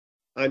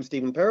I'm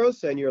Stephen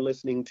Peros, and you're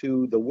listening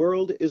to The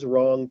World Is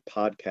Wrong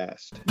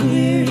podcast.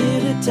 We're here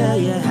to tell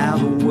you how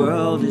the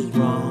world is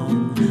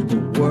wrong.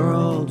 The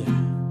world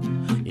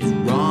is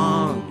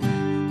wrong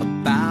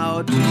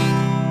about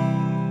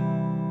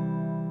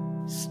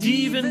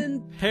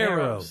Stephen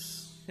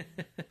Peros.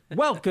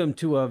 Welcome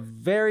to a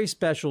very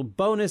special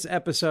bonus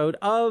episode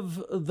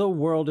of The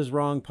World Is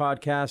Wrong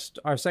podcast.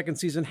 Our second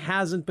season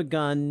hasn't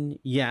begun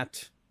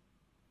yet,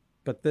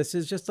 but this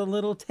is just a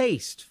little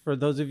taste for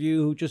those of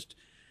you who just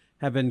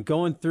have been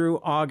going through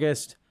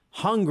August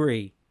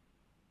hungry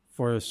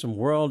for some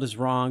World Is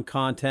Wrong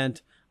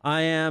content.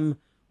 I am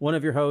one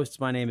of your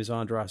hosts. My name is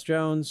Andros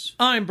Jones.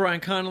 I'm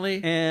Bryan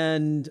Connolly.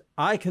 And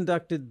I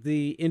conducted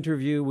the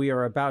interview we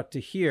are about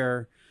to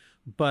hear,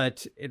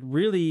 but it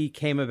really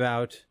came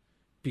about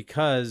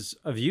because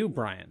of you,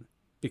 Bryan.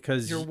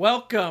 Because you're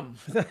welcome.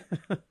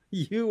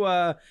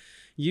 you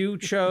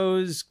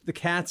chose The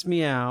Cat's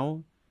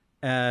Meow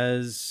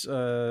as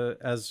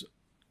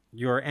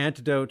your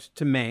antidote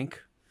to Mank.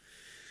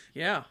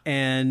 Yeah.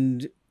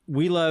 And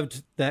we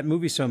loved that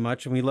movie so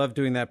much, and we loved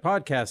doing that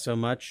podcast so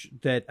much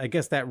that I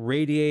guess that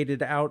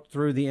radiated out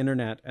through the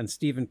internet, and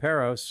Stephen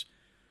Peros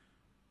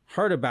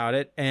heard about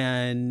it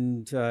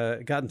and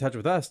got in touch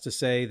with us to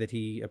say that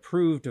he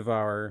approved of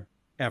our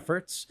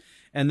efforts.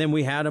 And then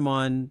we had him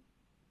on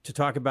to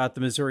talk about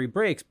the Missouri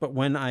Breaks. But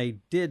when I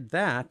did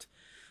that,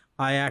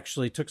 I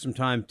actually took some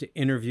time to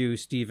interview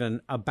Stephen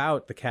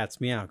about The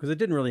Cat's Meow, because it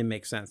didn't really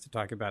make sense to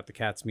talk about The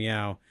Cat's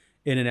Meow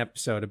in an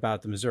episode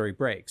about the Missouri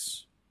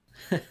Breaks,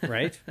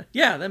 right?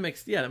 That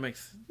makes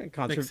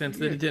sense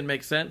that it didn't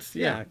make sense.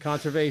 Yeah,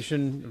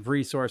 conservation of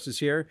resources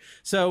here.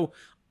 So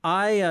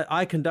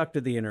I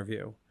conducted the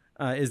interview.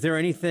 Is there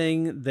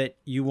anything that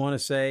you want to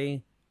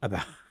say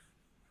about?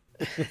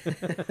 Is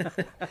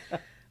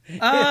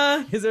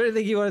there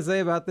anything you want to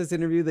say about this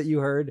interview that you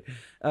heard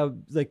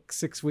like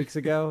 6 weeks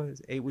ago,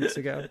 8 weeks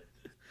ago?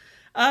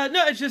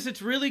 No,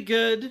 it's really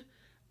good.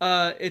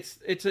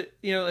 It's a,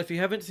 if you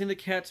haven't seen The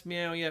Cat's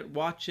Meow yet,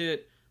 watch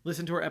it,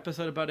 listen to our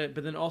episode about it,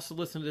 but then also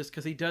listen to this,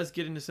 because he does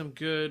get into some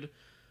good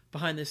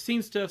behind the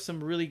scenes stuff,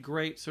 some really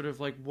great sort of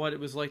like what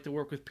it was like to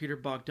work with Peter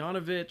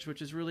Bogdanovich,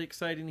 which is really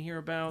exciting to hear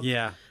about.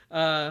 Yeah.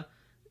 No,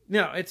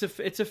 it's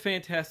a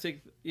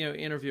fantastic,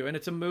 interview, and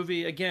it's a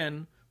movie,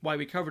 again, why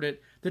we covered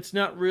it, that's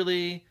not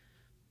really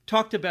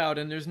talked about,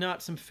 and there's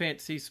not some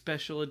fancy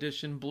special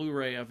edition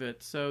Blu-ray of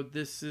it. So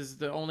this is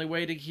the only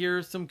way to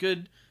hear some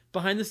good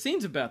behind the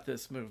scenes about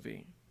this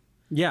movie.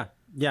 Yeah.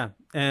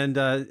 And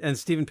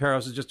Stephen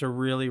Peros is just a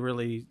really,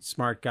 really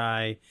smart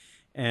guy.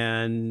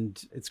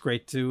 And it's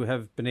great to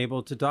have been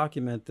able to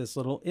document this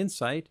little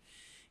insight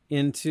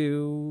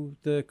into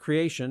the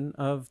creation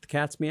of The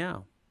Cat's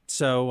Meow.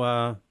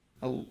 So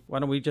why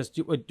don't we just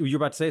you were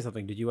about to say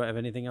something. Did you have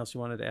anything else you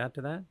wanted to add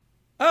to that?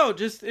 Oh,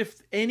 just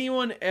if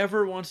anyone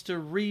ever wants to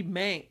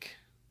remank,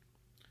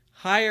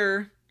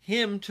 hire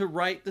him to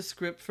write the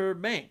script for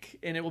Mank,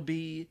 and it will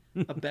be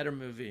a better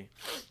movie.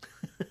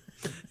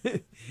 Do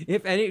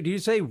you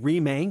say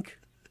remank?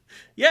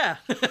 Yeah.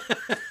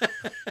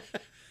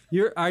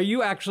 Are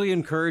you actually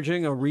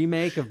encouraging a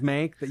remake of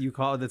Mank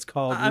that's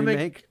called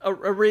remake?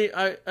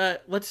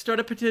 Let's start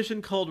a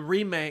petition called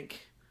Remank,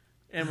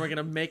 and we're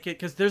gonna make it,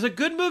 because there's a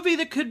good movie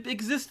that could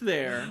exist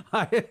there.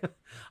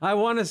 I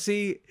want to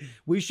see.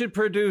 We should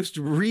produce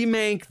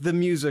Remank the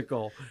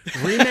musical.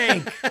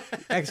 Remank!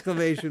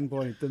 Exclamation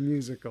point! The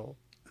musical.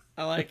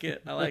 I like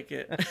it.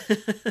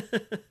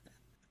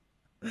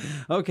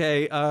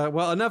 Okay.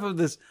 Well, enough of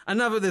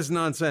this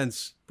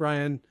nonsense,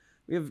 Bryan.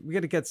 We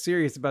got to get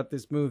serious about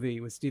this movie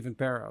with Stephen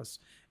Peros,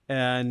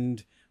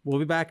 and we'll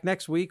be back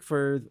next week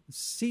for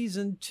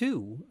season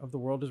 2 of the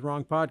World Is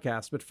Wrong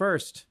podcast. But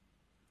first,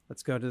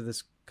 let's go to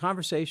this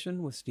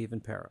conversation with Stephen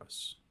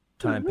Peros.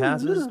 Time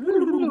passes.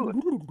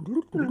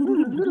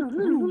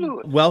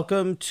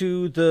 Welcome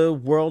to the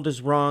World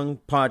Is Wrong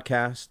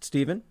podcast,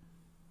 Stephen.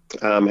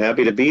 I'm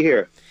happy to be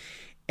here.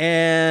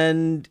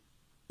 And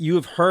you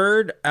have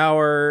heard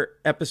our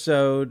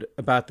episode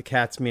about The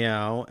Cat's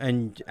Meow,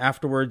 and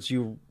afterwards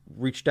you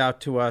reached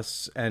out to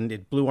us, and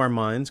it blew our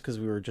minds because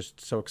we were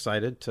just so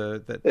excited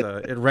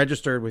that it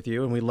registered with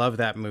you, and we love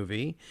that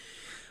movie.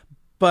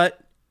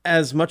 But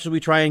as much as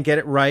we try and get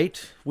it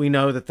right, we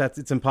know that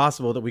it's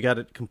impossible that we got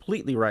it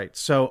completely right.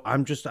 So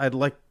I'd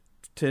like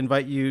to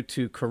invite you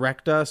to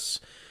correct us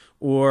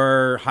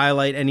or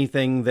highlight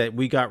anything that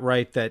we got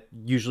right that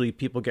usually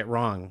people get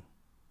wrong.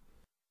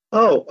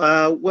 Oh,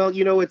 well,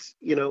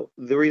 the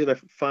reason I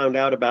found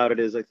out about it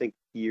is I think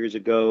years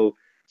ago,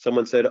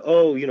 someone said,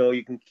 oh,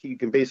 you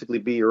can basically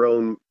be your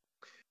own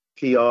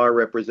PR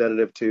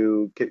representative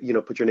to,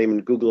 put your name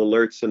in Google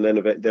alerts, and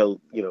then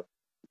they'll,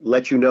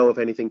 let you know if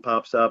anything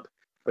pops up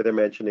where they're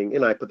mentioning,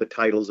 and I put the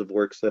titles of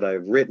works that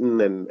I've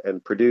written and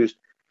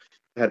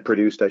had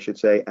produced, I should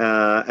say.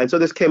 And so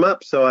this came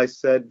up. So I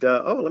said,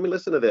 let me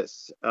listen to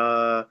this.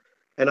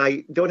 And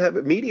I don't have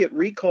immediate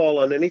recall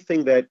on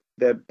anything that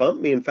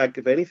bumped me. In fact,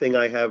 if anything,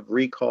 I have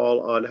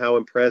recall on how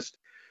impressed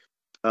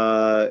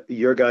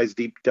your guys'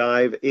 deep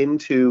dive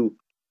into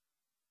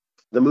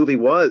the movie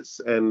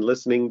was, and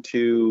listening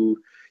to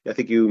I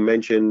think you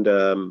mentioned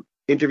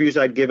interviews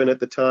I'd given at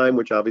the time,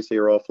 which obviously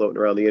are all floating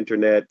around the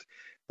internet,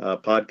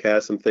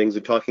 podcasts and things,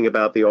 and talking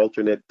about the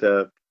alternate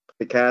the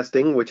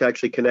casting, which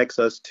actually connects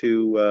us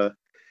to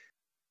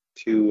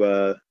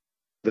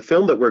the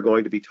film that we're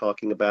going to be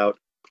talking about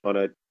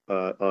on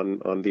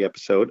on the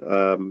episode.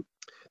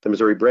 The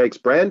Missouri Breaks.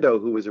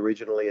 Brando, who was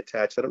originally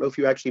attached. I don't know if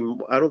you actually.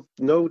 I don't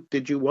know.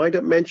 Did you wind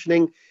up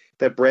mentioning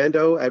that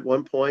Brando at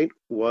one point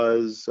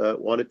was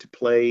wanted to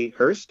play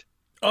Hearst?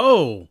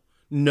 Oh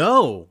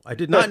no, I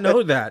did not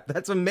know that.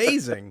 That's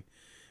amazing.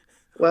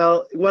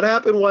 Well, what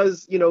happened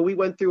was, we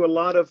went through a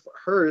lot of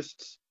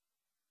Hearsts.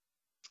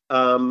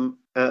 The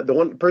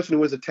one person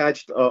who was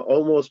attached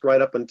almost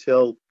right up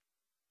until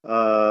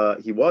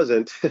he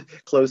wasn't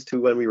close to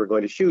when we were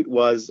going to shoot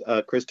was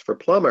Christopher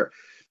Plummer.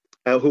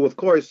 Who, of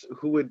course,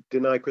 who would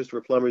deny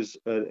Christopher Plummer's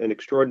an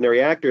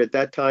extraordinary actor? At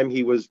that time,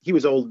 he was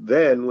old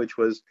then, which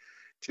was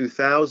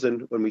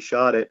 2000 when we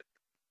shot it.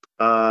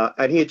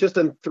 And he had just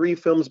done 3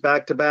 films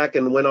back to back.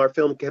 And when our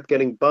film kept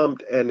getting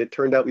bumped, and it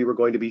turned out we were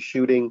going to be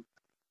shooting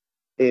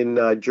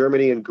in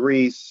Germany and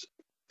Greece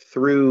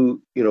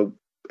through,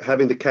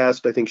 having the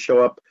cast, I think,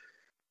 show up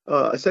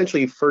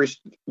essentially first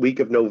week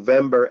of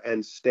November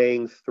and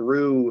staying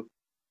through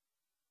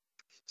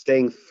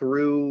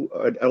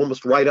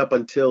almost right up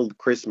until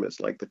Christmas,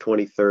 like the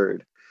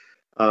 23rd.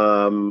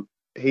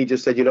 He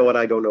just said, you know what,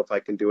 I don't know if I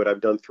can do it.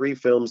 I've done 3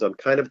 films. I'm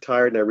kind of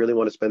tired and I really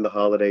want to spend the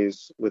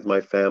holidays with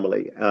my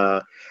family.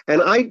 And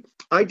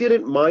I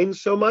didn't mind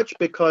so much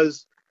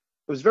because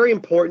it was very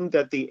important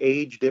that the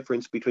age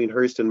difference between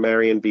Hearst and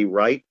Marion be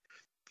right.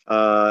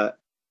 And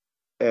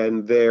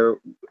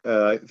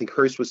I think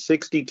Hearst was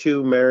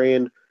 62,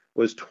 Marion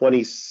was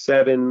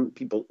 27.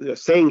 People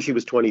saying she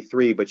was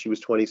 23, but she was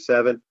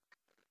 27.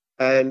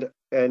 And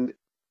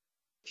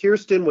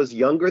Kirsten was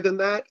younger than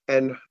that,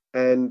 and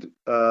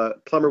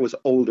Plummer was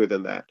older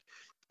than that.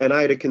 And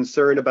I had a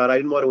concern about, I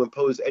didn't want to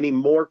impose any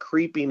more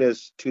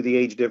creepiness to the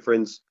age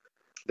difference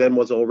than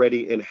was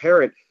already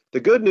inherent.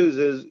 The good news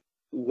is,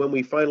 when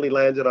we finally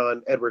landed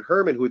on Edward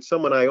Herrmann, who is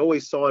someone I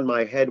always saw in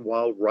my head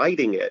while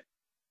writing it,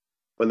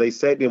 when they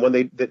said, when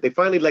they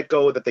finally let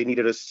go that they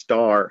needed a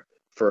star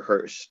for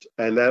Hearst.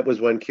 And that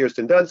was when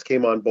Kirsten Dunst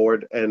came on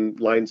board and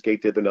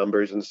Lionsgate did the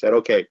numbers and said,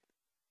 okay,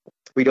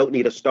 we don't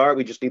need a star,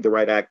 we just need the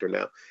right actor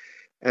now.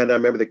 And I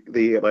remember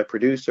my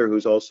producer,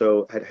 who's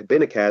also had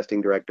been a casting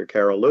director,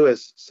 Carol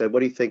Lewis, said, what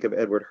do you think of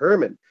Edward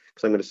Herrmann?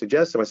 Because I'm going to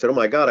suggest him. I said, oh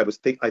my God,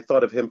 I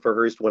thought of him for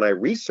Hearst when I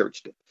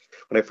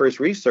first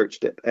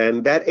researched it.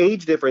 And that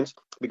age difference,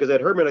 because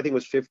Ed Herrmann, I think,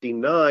 was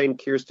 59,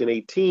 Kirsten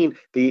 18,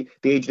 the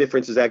age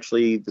difference is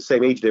actually the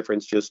same age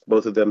difference, just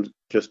both of them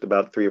just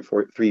about 3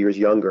 years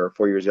younger, or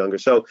 4 years younger.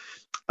 So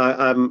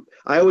I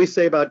always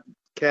say about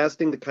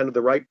casting,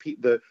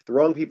 the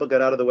wrong people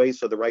got out of the way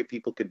so the right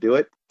people could do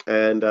it.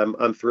 And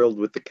I'm thrilled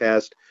with the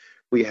cast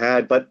we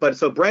had. But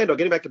so Brando,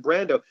 getting back to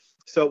Brando.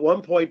 So at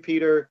one point,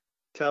 Peter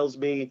tells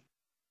me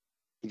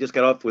he just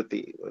got off with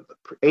the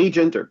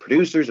agent or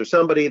producers or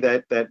somebody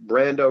that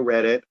Brando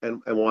read it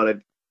and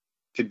wanted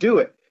to do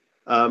it.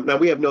 Now,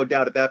 we have no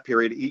doubt at that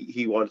period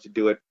he wanted to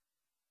do it,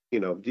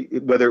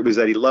 whether it was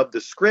that he loved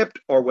the script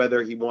or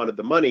whether he wanted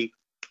the money,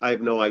 I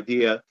have no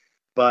idea.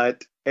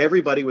 But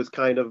everybody was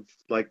kind of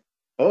like,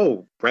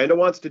 oh, Brando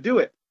wants to do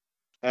it.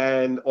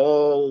 And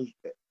all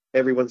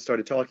everyone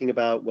started talking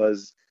about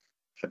was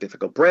how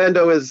difficult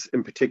Brando is,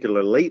 in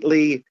particular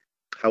lately,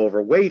 how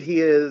overweight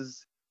he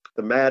is,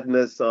 the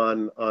madness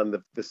on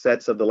the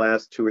sets of the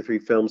last 2 or 3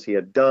 films he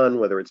had done,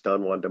 whether it's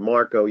Don Juan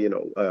DeMarco,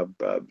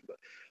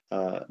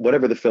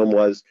 whatever the film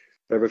was,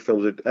 whatever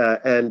films it.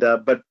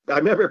 But I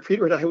remember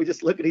Peter and I would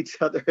just look at each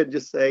other and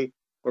just say,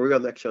 or we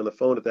were actually on the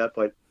phone at that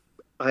point,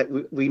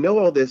 we know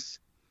all this,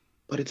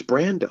 but it's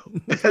Brando.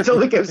 That's all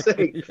we kept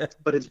saying. Yeah.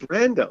 But it's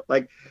Brando.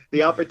 Like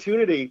the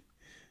opportunity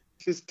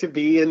just to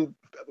be in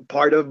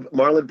part of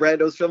Marlon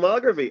Brando's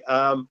filmography.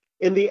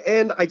 In the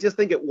end, I just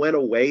think it went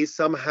away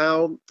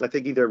somehow. I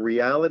think either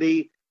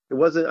reality, it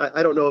wasn't,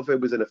 I don't know if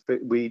it was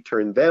we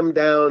turned them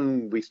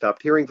down, we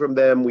stopped hearing from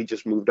them, we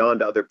just moved on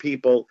to other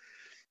people.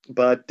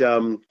 But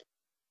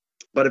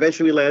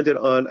eventually we landed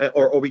on,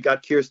 or we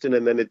got Kirsten,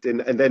 and then it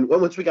didn't. And then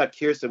once we got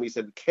Kirsten, we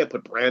said, can't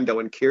put Brando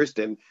and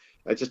Kirsten.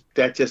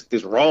 That just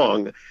is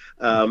wrong.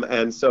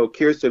 And so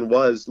Kirsten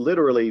was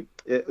literally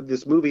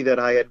this movie that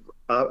I had,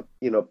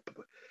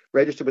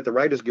 registered with the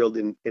Writers Guild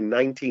in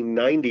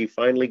 1990,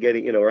 finally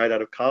getting, right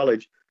out of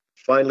college,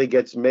 finally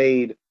gets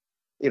made,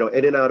 in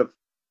and out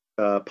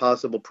of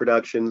possible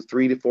productions,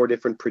 3 to 4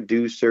 different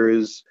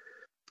producers,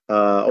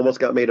 almost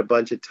got made a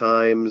bunch of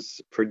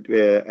times.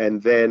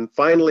 And then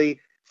finally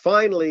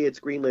it's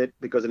greenlit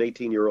because an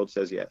 18-year-old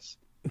says yes.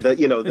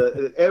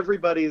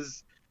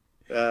 Everybody's,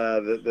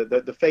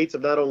 the fates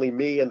of not only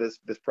me and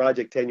this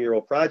project,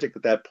 10-year-old project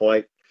at that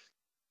point,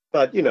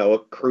 but, a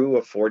crew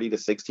of 40 to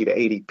 60 to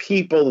 80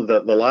 people,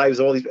 the lives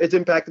of all these, it's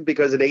impacted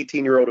because an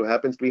 18-year-old who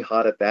happens to be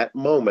hot at that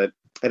moment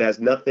and has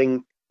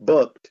nothing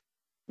booked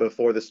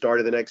before the start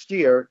of the next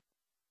year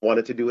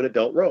wanted to do an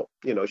adult role.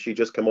 She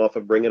just come off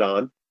of Bring It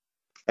On.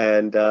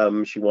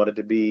 and she wanted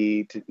to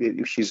be.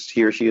 She's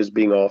here. She is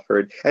being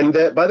offered. And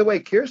by the way,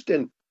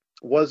 Kirsten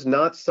was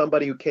not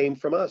somebody who came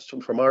from us,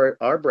 from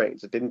our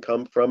brains. It didn't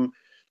come from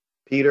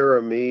Peter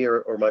or me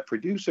or my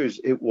producers.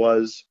 It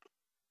was,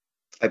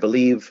 I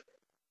believe,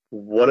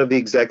 one of the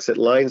execs at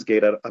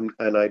Lionsgate,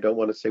 and I don't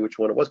want to say which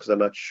one it was because I'm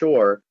not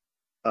sure,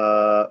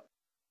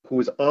 who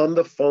was on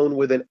the phone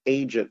with an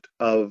agent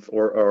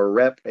or a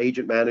rep,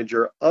 agent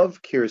manager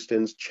of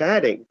Kirsten's,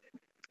 chatting.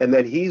 And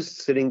then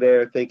he's sitting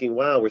there thinking,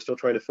 wow, we're still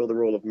trying to fill the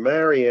role of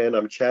Marion.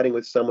 I'm chatting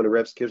with someone who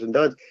reps Kirsten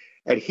Dunst.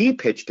 And he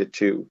pitched it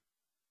to.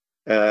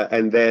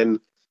 And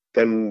then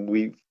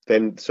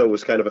so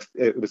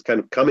it was kind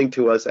of coming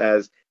to us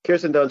as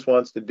Kirsten Dunst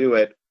wants to do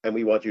it, and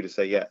we want you to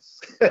say yes.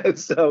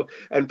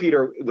 And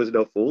Peter was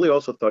no fool. He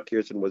also thought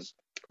Kirsten was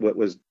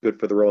good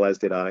for the role, as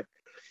did I.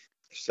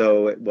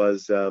 So it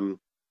was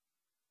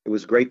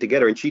great to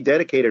get her, and she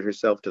dedicated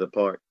herself to the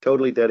part.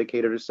 Totally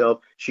dedicated herself.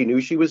 She knew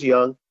she was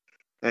young,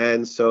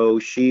 and so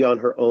she on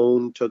her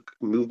own took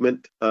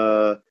movement.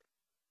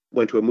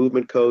 Went to a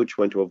movement coach,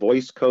 went to a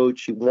voice coach.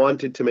 She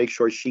wanted to make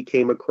sure she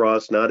came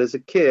across not as a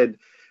kid,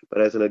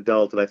 but as an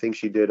adult. And I think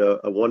she did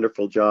a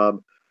wonderful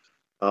job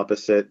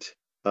opposite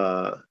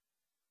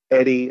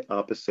Eddie,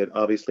 opposite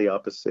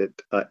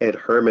Ed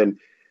Herrmann.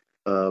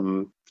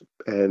 And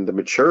the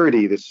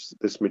maturity,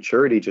 this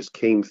maturity just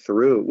came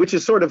through, which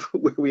is sort of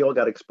where we all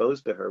got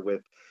exposed to her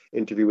with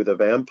Interview with a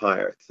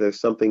Vampire.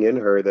 There's something in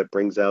her that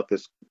brings out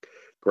this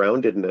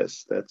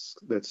groundedness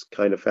that's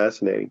kind of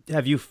fascinating.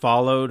 Have you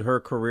followed her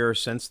career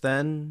since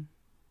then?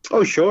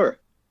 Oh, sure.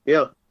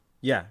 Yeah.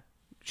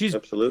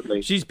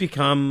 Absolutely. She's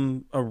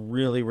become a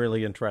really,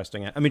 really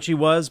interesting. I mean, she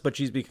was, but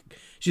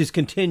she's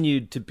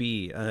continued to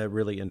be a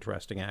really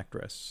interesting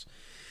actress.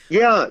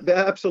 Yeah,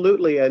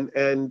 absolutely.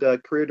 And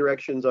career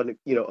directions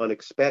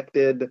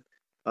unexpected.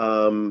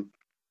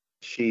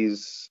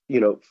 She's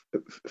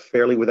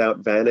fairly without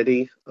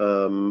vanity.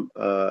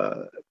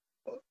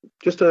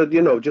 Just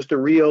a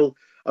real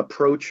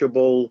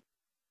approachable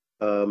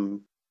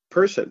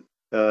person.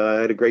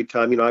 I had a great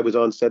time. I was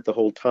on set the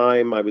whole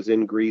time. I was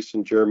in Greece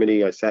and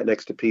Germany. I sat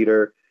next to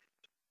Peter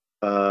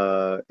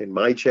in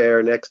my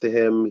chair next to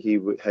him. He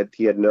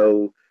had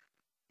no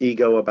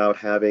ego about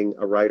having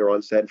a writer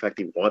on set. In fact,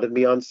 he wanted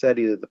me on set.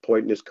 He's at the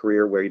point in his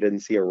career where he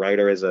didn't see a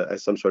writer as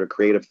some sort of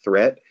creative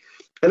threat.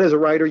 And as a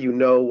writer,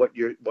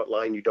 what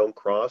line you don't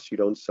cross. You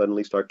don't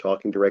suddenly start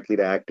talking directly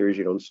to actors.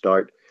 You don't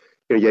start.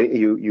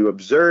 You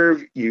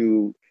observe.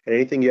 And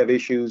anything you have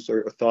issues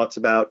or thoughts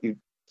about, you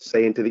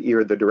say into the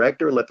ear of the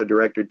director and let the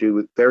director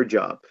do their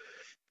job.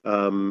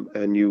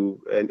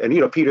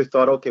 Peter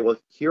thought, okay, well,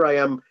 here I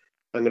am.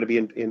 I'm going to be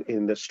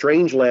in the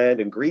strange land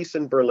in Greece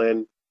and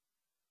Berlin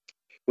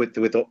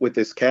with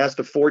this cast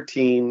of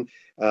 14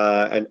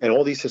 and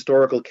all these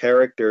historical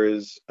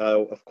characters.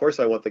 Of course,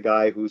 I want the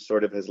guy who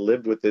sort of has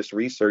lived with this,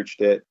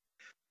 researched it,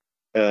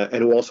 and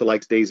who also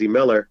likes Daisy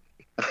Miller.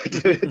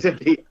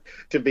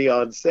 to be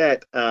on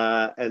set,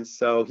 and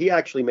so he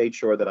actually made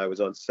sure that I was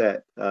on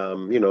set.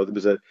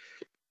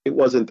 It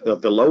wasn't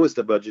the lowest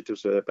of budget; it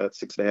was about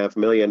 $6.5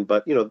 million,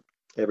 but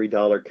every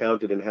dollar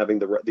counted in having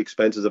the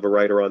expenses of a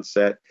writer on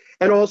set,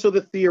 and also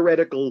the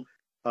theoretical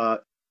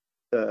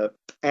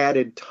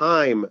added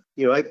time.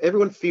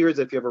 Everyone fears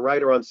that if you have a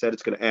writer on set,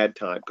 it's going to add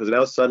time, because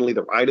now suddenly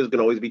the writer's going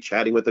to always be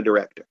chatting with the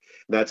director.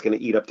 And that's going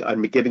to eat up time.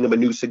 I'm giving them a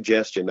new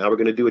suggestion. Now we're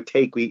going to do a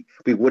take we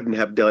wouldn't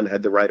have done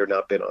had the writer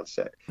not been on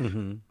set.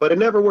 Mm-hmm. But it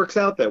never works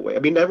out that way. I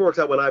mean, it never works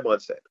out when I'm on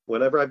set.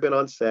 Whenever I've been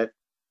on set,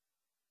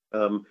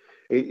 2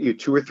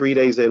 or 3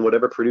 days in,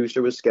 whatever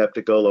producer was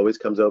skeptical always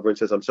comes over and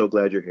says, "I'm so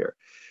glad you're here."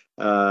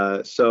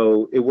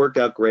 So it worked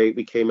out great.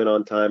 We came in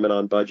on time and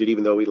on budget,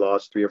 even though we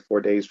lost 3 or 4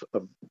 days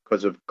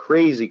because of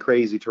crazy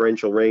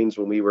torrential rains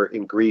when we were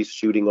in Greece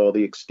shooting all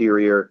the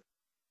exterior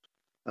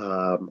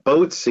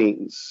boat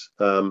scenes.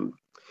 And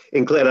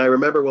I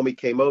remember when we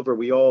came over,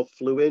 we all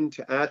flew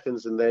into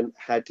Athens and then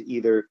had to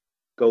either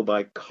go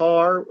by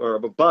car or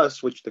a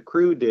bus, which the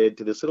crew did,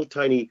 to this little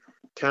tiny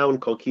town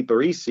called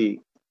Kyparisi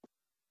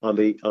on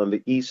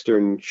the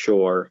eastern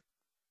shore.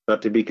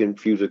 Not to be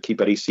confused with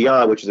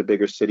Kyparisia, which is a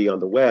bigger city on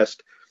the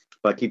west,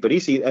 but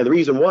Kyparisi. And the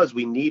reason was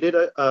we needed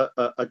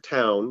a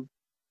town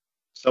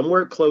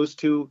somewhere close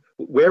to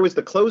where was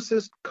the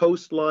closest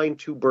coastline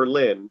to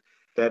Berlin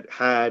that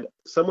had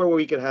somewhere where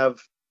we could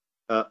have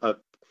a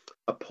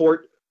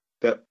port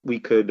that we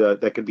could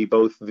that could be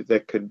both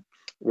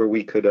where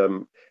we could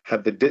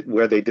have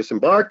where they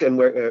disembarked and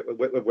where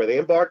they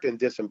embarked and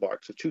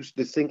disembarked. So two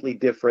distinctly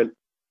different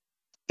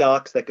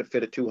docks that could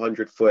fit a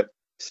 200-foot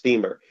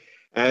steamer.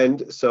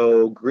 And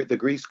so the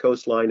Greece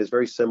coastline is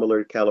very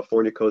similar to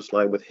California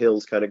coastline, with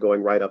hills kind of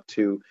going right up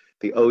to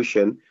the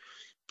ocean.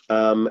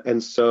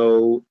 And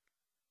so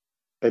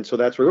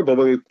that's where we were. But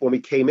when we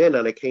came in,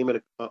 and I came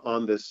in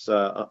on this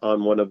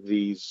on one of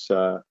these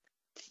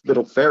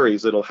little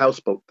ferries, little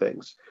houseboat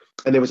things,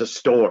 and there was a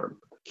storm,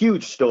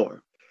 huge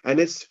storm, and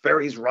this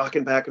ferry's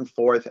rocking back and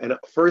forth. And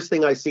first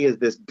thing I see is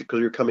this, because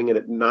you're coming in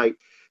at night,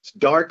 it's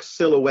dark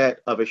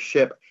silhouette of a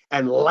ship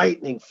and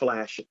lightning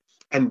flashing.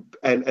 and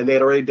they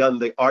had already done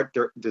the art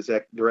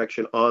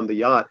direction on the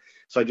yacht.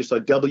 So I just saw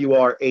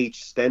WRH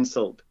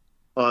stenciled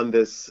on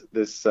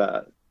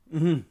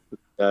Mm-hmm.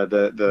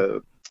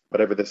 the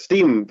whatever the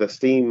steam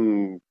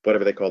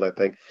whatever they call that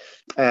thing,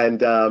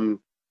 and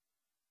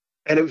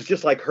it was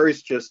just like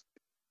Hearst just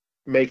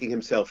making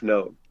himself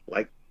known,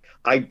 like,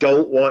 I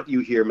don't want you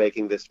here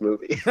making this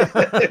movie.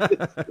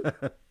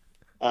 But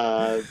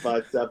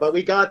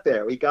we got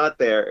there.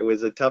 It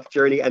was a tough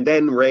journey, and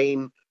then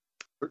rain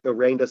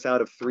rained us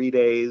out of 3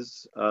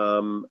 days,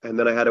 and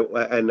then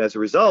and as a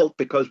result,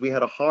 because we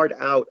had a hard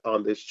out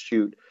on this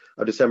shoot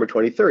of December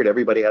 23rd,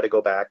 everybody had to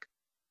go back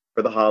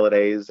for the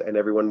holidays, and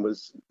everyone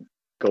was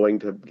going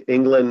to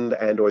England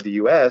and or the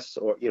US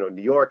or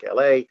New York,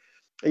 LA,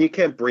 and you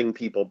can't bring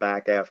people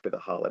back after the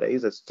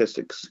holidays. It's just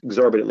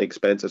exorbitantly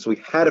expensive. So we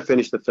had to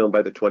finish the film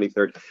by the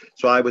 23rd.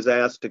 So I was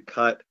asked to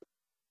cut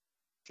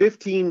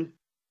 10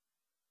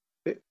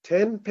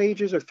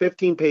 pages or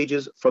 15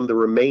 pages from the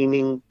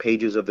remaining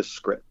pages of the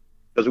script,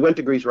 because we went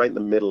to Greece right in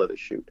the middle of the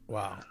shoot.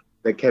 Wow.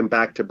 Then came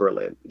back to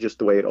Berlin, just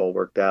the way it all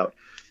worked out.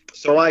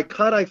 So I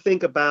cut, I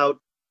think, about,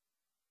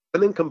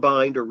 and then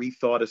combined or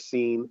rethought a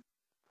scene,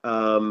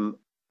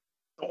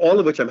 all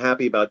of which I'm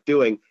happy about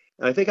doing.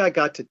 And I think I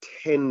got to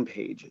 10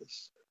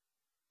 pages.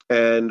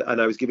 And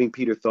I was giving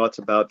Peter thoughts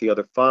about the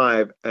other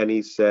 5, and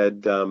he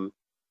said, you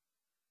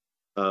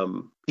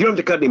don't have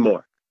to cut any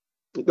more.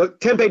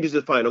 10 pages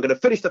is fine. I'm going to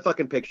finish the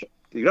fucking picture.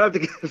 You don't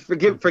have to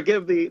forgive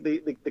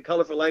the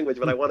colorful language,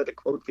 but I wanted to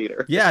quote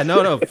Peter. Yeah,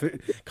 no.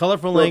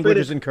 Colorful language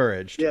is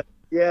encouraged. Yeah.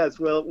 Yes.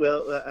 Well,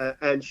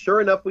 and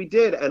sure enough, we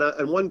did.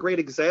 And one great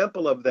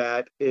example of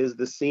that is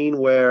the scene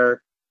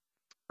where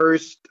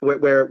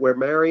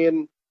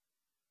Marion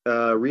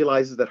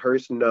realizes that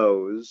Hearst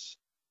knows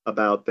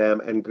about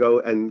them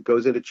and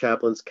goes into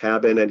Chaplin's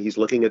cabin, and he's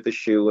looking at the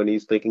shoe, and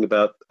he's thinking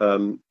about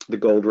the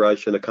gold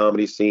rush and the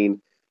comedy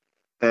scene.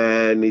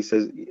 And he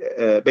says,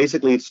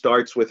 basically, it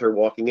starts with her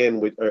walking in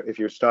with, if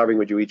you're starving,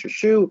 would you eat your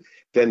shoe?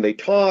 Then they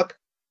talk,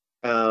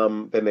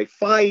 then they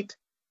fight,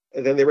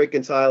 and then they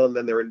reconcile, and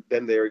then they're on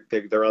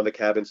the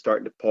cabin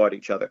starting to paw at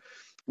each other.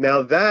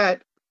 Now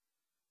that,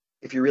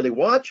 if you really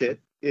watch it,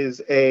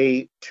 is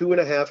a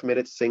 2.5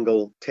 minute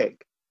single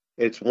take.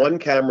 It's one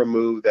camera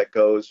move that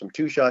goes from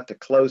 2-shot to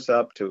close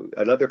up to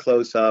another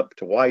close up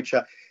to wide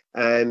shot.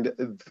 And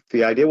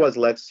the idea was,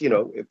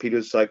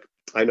 Peter's like,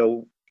 I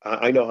know how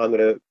I'm going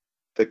to,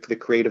 the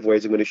creative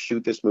ways I'm going to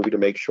shoot this movie to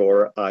make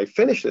sure I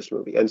finish this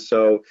movie. And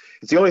so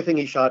it's the only thing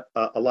he shot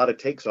a lot of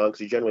takes on, because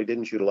he generally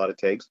didn't shoot a lot of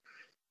takes,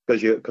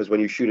 because when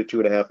you shoot a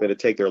 2.5 minute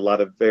take, there are a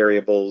lot of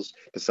variables.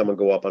 Did someone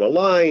go up on a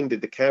line? Did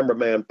the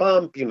cameraman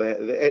bump?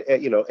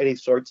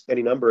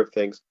 Any number of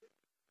things.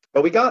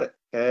 But we got it.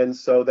 And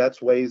so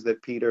that's ways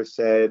that Peter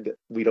said,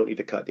 we don't need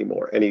to cut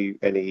anymore. And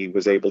he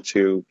was able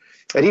to,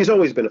 and he's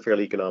always been a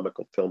fairly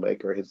economical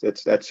filmmaker.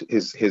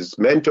 His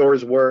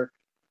mentors were,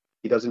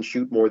 he doesn't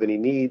shoot more than he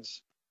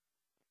needs.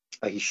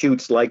 He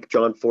shoots like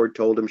John Ford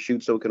told him,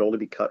 shoot so it can only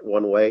be cut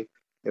one way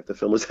if the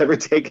film was ever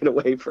taken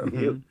away from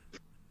you.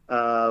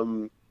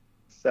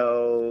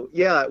 So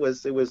yeah, it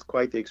was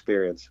quite the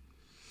experience.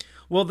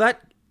 Well,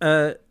 that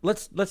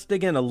let's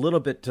dig in a little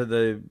bit to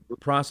the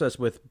process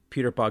with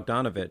Peter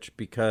Bogdanovich,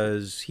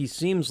 because he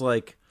seems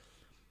like,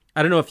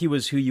 I don't know if he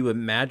was who you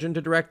imagined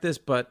to direct this,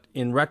 but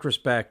in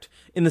retrospect,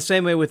 in the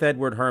same way with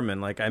Edward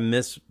Herrmann, like I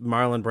miss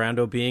Marlon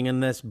Brando being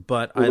in this,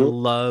 but I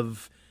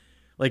love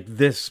like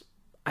this.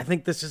 I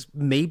think this is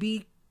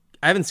maybe,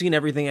 I haven't seen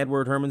everything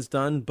Edward Herrmann's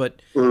done,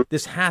 but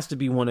this has to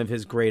be one of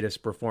his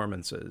greatest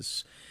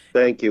performances.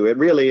 Thank you. It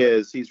really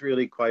is. He's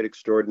really quite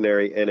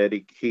extraordinary in it.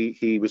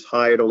 He was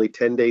hired only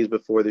 10 days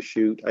before the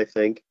shoot, I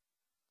think.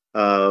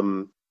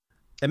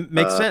 It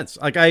makes sense.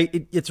 Like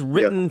it's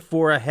written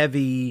for a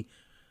heavy,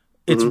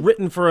 it's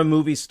written for a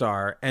movie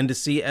star, and to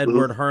see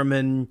Edward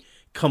Herrmann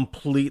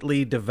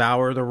completely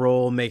devour the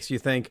role makes you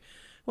think,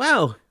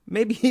 wow,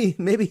 maybe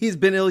he's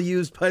been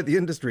ill-used by the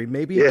industry.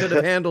 Maybe he could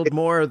have handled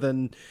more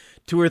than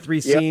 2 or 3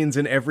 scenes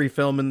in every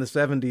film in the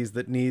 70s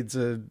that needs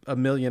a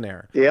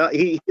millionaire. Yeah,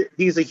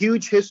 he's a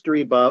huge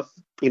history buff,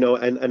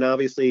 and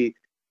obviously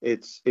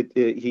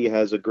he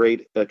has a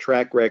great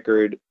track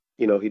record.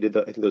 He did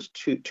I think those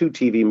two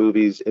TV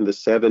movies in the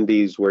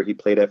 70s where he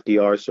played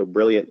FDR so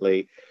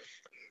brilliantly.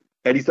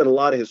 And he's done a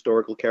lot of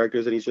historical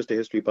characters, and he's just a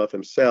history buff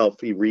himself.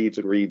 He reads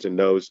and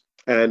knows.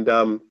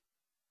 And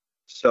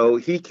so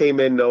he came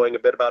in knowing a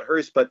bit about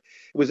Hearst, but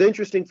it was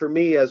interesting for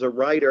me as a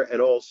writer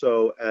and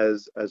also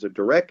as a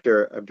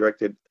director. I've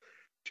directed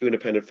 2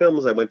 independent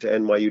films. I went to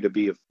NYU to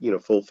be a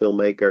full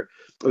filmmaker.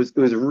 It was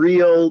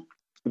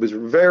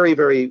very,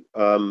 very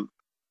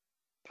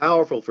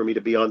powerful for me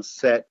to be on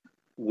set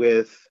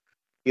with,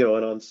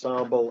 an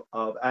ensemble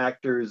of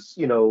actors,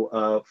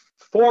 4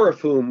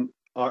 of whom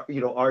are,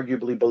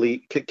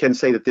 arguably can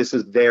say that this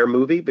is their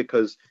movie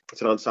because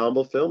it's an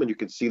ensemble film, and you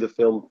can see the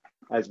film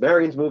as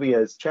Marion's movie,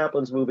 as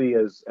Chaplin's movie,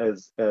 as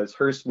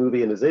Hearst's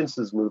movie, and as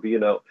Ince's movie,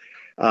 and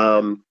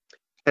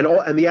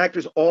the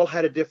actors all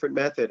had a different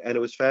method, and it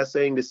was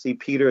fascinating to see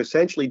Peter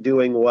essentially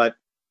doing what,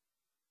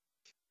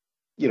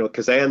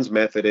 Kazan's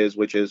method is,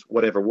 which is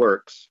whatever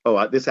works.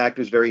 Oh, this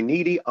actor's very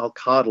needy, I'll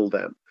coddle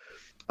them.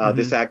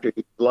 This actor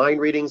needs line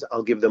readings,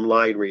 I'll give them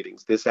line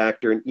readings. This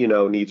actor,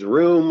 needs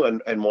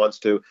room and wants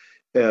to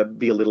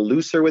be a little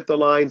looser with the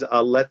lines,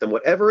 I'll let them.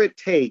 Whatever it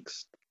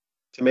takes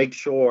to make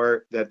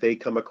sure that they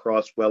come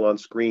across well on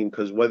screen,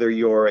 because whether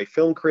you're a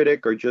film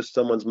critic or just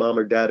someone's mom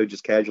or dad who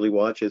just casually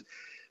watches,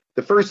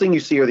 the first thing you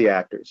see are the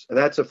actors. And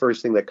that's the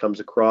first thing that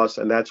comes across,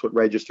 and that's what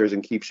registers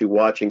and keeps you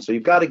watching. So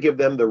you've got to give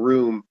them the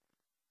room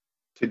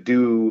to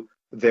do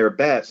their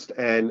best.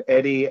 And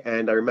Eddie,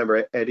 and I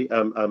remember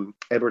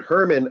Edward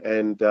Herrmann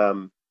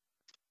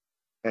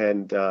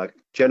and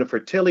Jennifer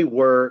Tilly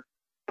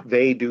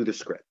they do the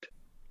script.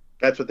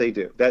 That's what they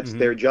do. That's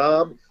their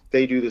job.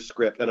 They do the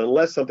script. And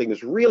unless something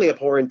is really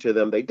abhorrent to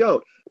them, they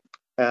don't.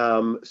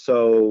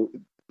 So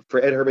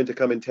for Ed Herrmann to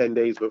come in 10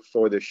 days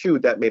before the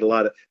shoot, that made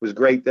it was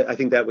great. I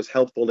think that was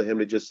helpful to him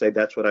to just say,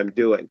 that's what I'm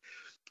doing.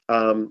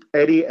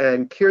 Eddie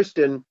and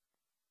Kirsten,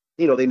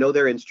 they know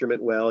their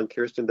instrument well, and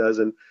Kirsten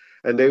doesn't.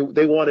 And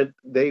they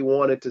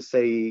wanted to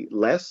say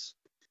less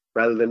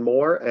rather than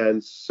more.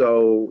 And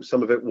so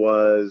some of it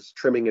was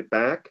trimming it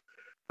back.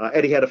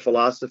 Eddie had a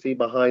philosophy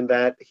behind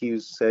that. He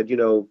said,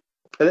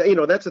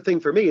 that's the thing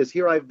for me is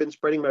here I've been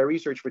spreading my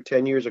research for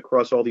 10 years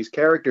across all these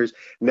characters.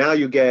 Now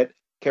you get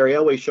Cary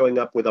Elwes showing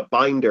up with a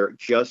binder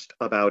just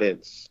about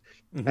Ince.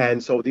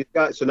 And so these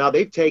guys, so now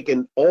they've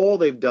taken all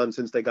they've done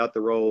since they got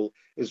the role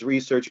is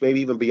research,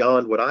 maybe even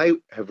beyond what I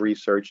have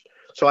researched.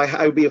 So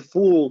I would be a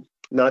fool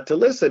not to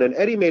listen. And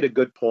Eddie made a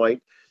good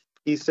point.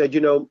 He said,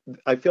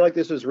 I feel like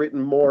this was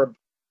written more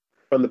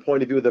from the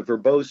point of view of the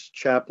verbose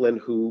chaplain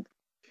who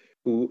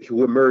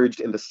emerged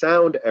in the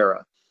sound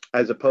era,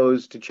 as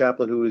opposed to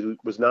Chaplin, who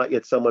was not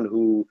yet someone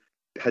who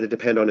had to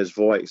depend on his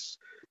voice,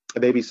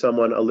 and maybe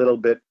someone a little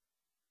bit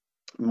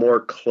more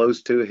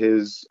close to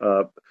his,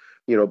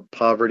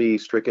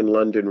 poverty-stricken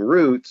London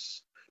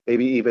roots,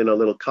 maybe even a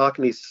little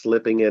Cockney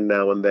slipping in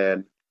now and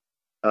then.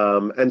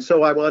 And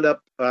so I wound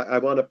up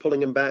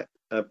pulling him back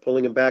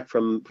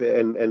from,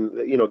 and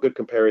a good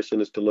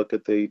comparison is to look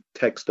at the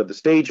text of the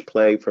stage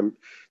play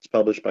it's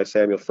published by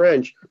Samuel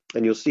French,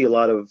 and you'll see a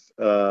lot of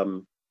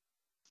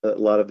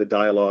the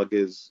dialogue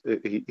is a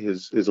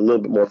little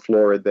bit more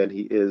florid than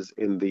he is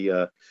in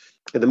the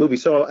movie.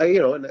 So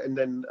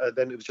then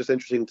it was just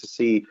interesting to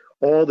see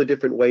all the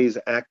different ways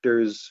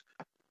actors,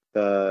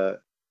 how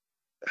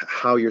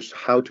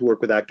to work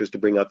with actors to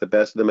bring out the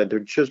best of them, and to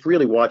just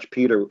really watch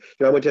Peter.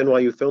 I went to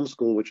NYU Film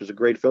School, which is a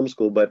great film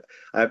school, but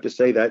I have to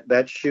say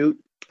that shoot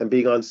and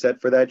being on set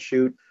for that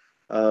shoot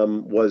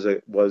was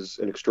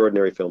an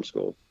extraordinary film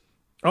school.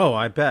 Oh,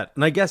 I bet.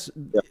 And I guess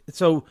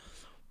so.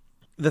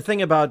 The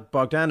thing about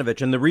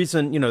Bogdanovich, and the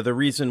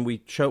reason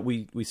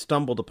we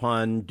stumbled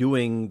upon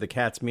doing The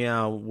Cat's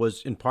Meow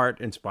was in part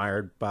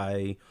inspired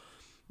by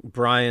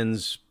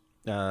Bryan's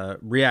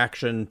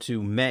reaction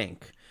to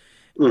Mank.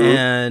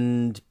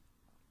 And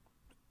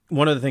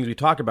one of the things we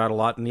talked about a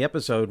lot in the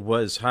episode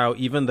was how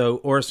even though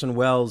Orson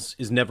Welles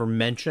is never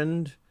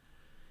mentioned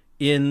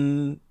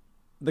in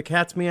The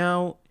Cat's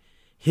Meow,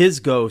 his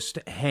ghost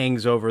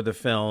hangs over the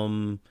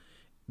film,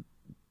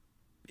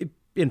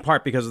 in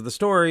part because of the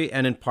story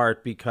and in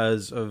part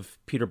because of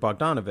Peter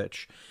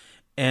Bogdanovich.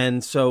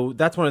 And so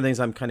that's one of the things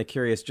I'm kind of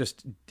curious,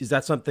 just, is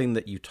that something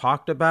that you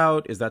talked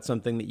about? Is that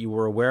something that you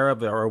were aware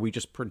of, or are we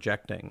just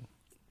projecting?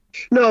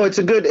 No, it's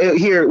a good,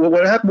 here,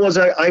 what happened was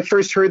I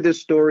first heard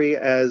this story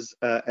as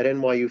at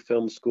NYU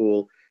Film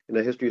School in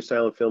a history of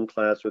silent film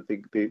class with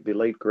the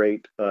late,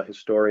 great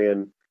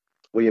historian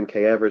William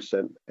K.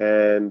 Everson.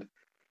 And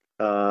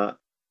I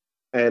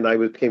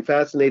became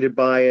fascinated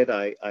by it.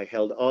 I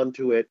held on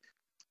to it.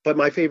 But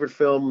my favorite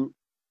film,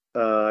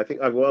 I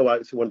think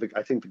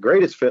the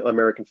greatest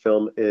American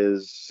film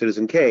is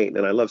Citizen Kane,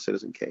 and I love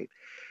Citizen Kane.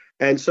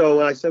 And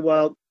so I said,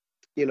 well,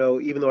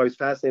 even though I was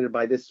fascinated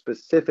by this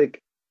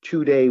specific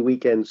 2-day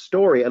weekend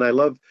story, and I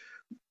love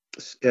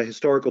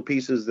historical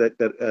pieces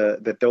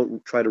that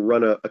don't try to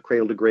run a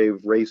cradle to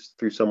grave race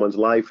through someone's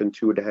life in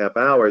 2.5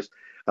 hours.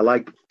 I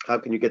like, how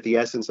can you get the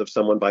essence of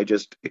someone by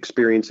just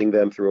experiencing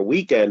them through a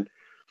weekend?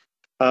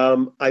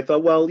 I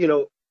thought, well,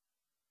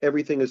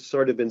 everything has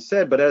sort of been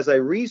said, but as I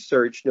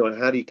researched,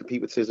 how do you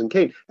compete with Citizen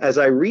Kane? As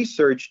I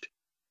researched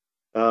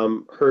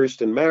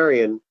Hearst and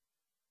Marion,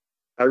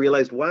 I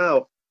realized,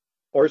 wow,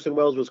 Orson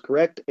Welles was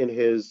correct in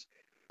his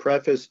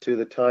preface to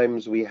The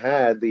Times We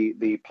Had,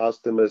 the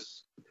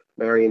posthumous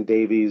Marion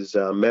Davies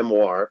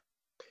memoir,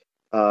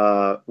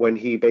 when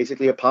he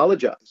basically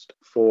apologized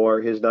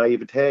for his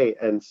naivete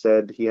and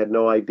said he had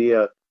no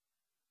idea.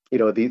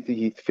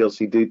 He feels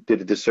he did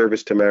a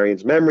disservice to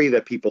Marion's memory,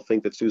 that people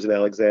think that Susan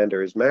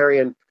Alexander is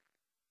Marion.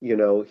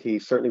 He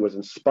certainly was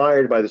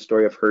inspired by the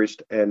story of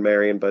Hearst and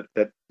Marion, but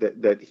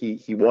that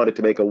he wanted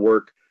to make a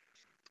work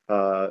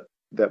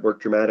that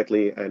worked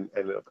dramatically and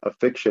a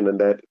fiction, and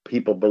that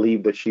people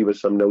believed that she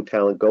was some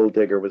no-talent gold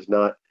digger was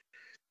not,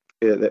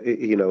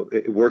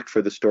 it worked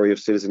for the story of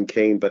Citizen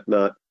Kane, but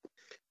not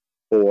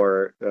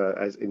for,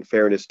 as in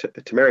fairness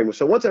to Marion.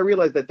 So once I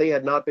realized that they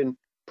had not been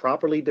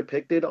properly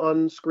depicted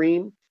on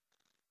screen,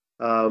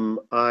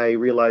 I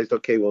realized,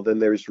 okay, well, then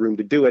there's room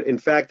to do it. In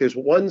fact, there's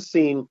one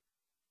scene,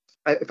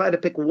 if I had to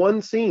pick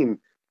one scene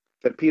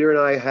that Peter and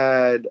I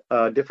had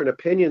different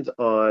opinions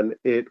on,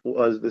 it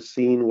was the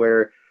scene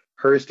where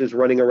Hearst is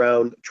running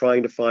around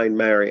trying to find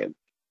Marion.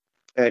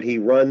 And he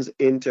runs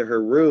into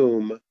her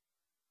room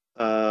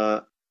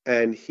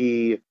and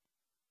he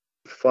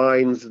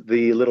finds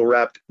the little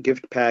wrapped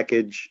gift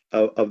package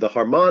of the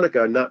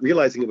harmonica, not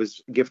realizing it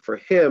was a gift for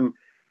him.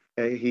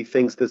 He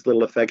thinks this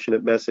little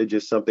affectionate message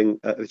is something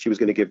that she was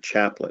going to give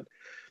Chaplin,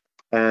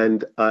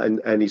 and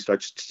he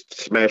starts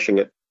smashing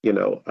it,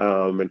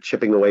 and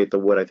chipping away at the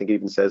wood. I think it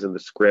even says in the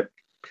script.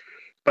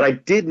 But I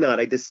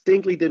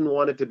distinctly didn't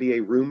want it to be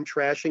a room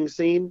trashing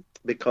scene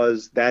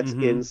because that's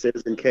in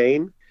Citizen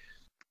Kane.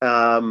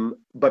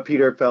 But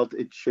Peter felt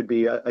it should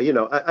be,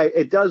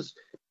 it does.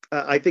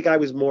 I think I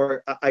was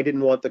more. I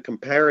didn't want the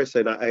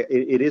comparison.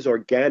 It is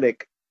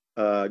organic,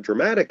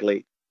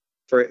 dramatically,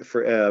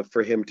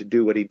 for him to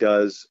do what he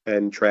does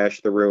and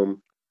trash the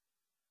room,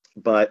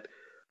 but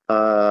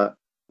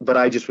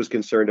I just was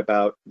concerned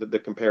about the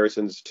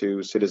comparisons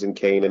to Citizen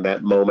Kane in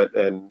that moment,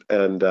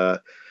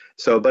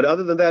 so. But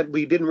other than that,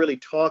 we didn't really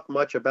talk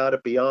much about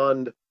it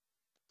beyond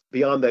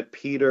that.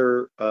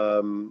 Peter,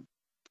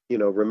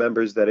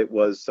 remembers that it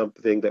was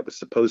something that was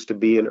supposed to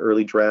be in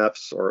early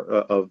drafts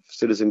of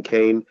Citizen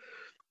Kane,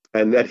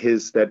 and that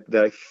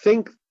I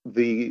think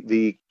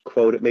the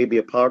quote, it may be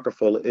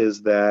apocryphal,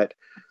 is that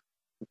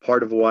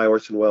part of why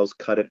Orson Welles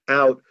cut it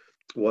out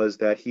was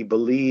that he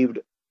believed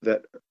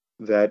that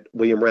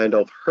William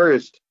Randolph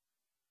Hearst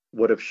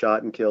would have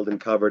shot and killed and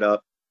covered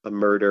up a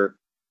murder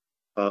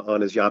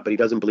on his yacht, but he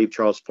doesn't believe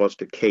Charles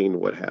Foster Kane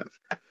would have.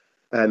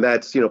 And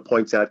that's,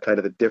 points out kind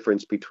of the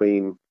difference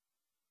between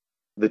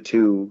the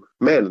two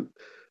men,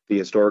 the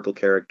historical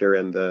character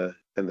and the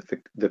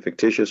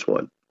fictitious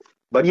one.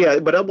 But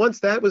once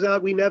that was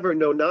out, we never,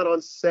 not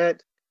on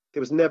set, there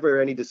was never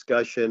any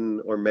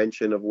discussion or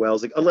mention of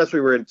Welles, unless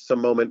we were in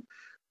some moment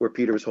where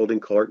Peter was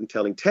holding court and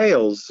telling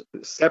tales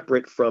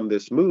separate from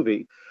this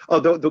movie.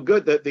 Although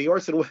the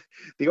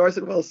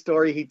Orson Welles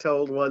story he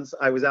told once,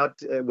 I was out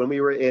when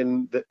we were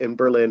in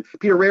Berlin.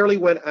 Peter rarely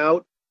went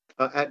out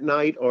at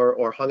night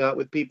or hung out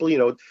with people.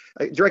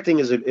 Directing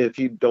is, if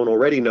you don't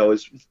already know,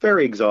 is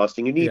very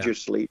exhausting. You need your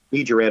sleep,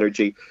 need your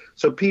energy.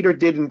 So Peter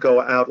didn't go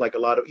out like a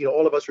lot of,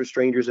 all of us were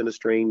strangers in a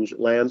strange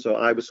land. So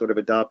I was sort of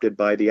adopted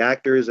by the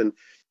actors, and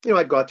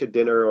I'd go out to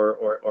dinner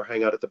or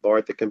hang out at the bar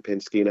at the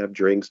Kempinski and have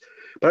drinks.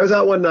 But I was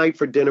out one night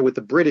for dinner with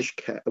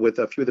with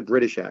a few of the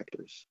British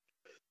actors,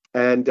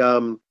 and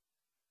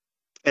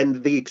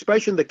the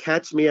expression "the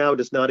cat's meow"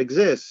 does not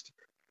exist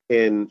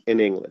in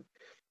England.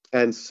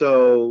 And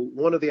so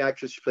one of the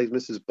actresses, she plays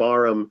Mrs.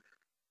 Barham,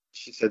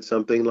 she said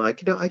something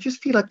like, I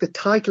just feel like the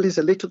title is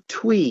a little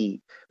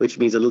twee, which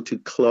means a little too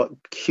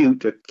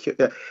cute.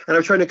 And I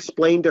was trying to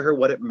explain to her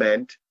what it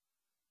meant.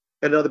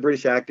 And another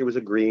British actor was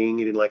agreeing.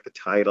 He didn't like the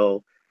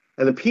title.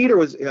 And then Peter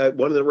was,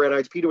 one of the rare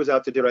nights, Peter was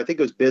out to dinner. I think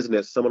it was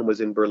business. Someone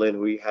was in Berlin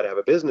who he had to have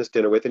a business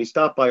dinner with. And he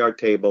stopped by our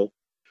table.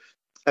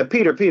 And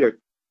Peter,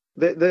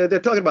 they're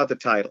talking about the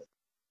title.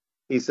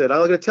 He said, I'm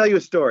going to tell you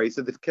a story. He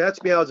said, The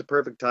Cat's Meow is a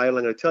perfect title.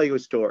 I'm going to tell you a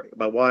story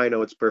about why I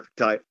know it's a perfect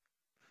title.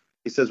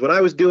 He says, when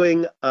I was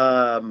doing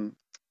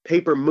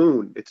Paper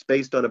Moon, it's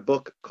based on a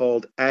book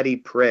called Addie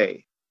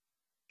Pray.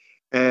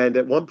 And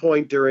at one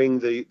point during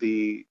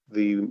the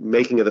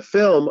making of the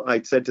film,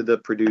 I said to the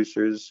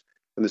producers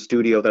in the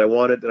studio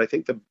that I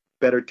think the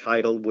better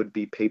title would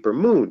be Paper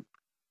Moon.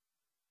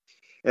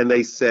 And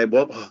they said,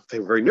 well, they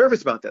were very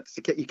nervous about that.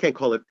 They said, you can't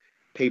call it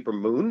Paper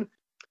Moon.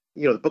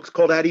 The book's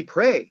called Addie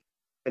Pray.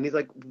 And he's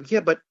like, yeah,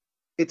 but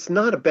it's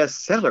not a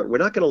bestseller. We're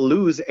not going to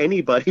lose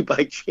anybody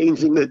by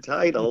changing the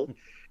title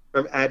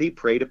from Addie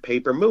Pray to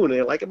Paper Moon. And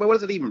they're like, but what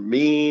does it even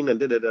mean? And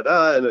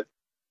da-da-da-da. And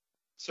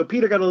so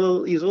Peter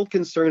he's a little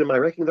concerned, am I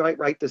making the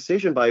right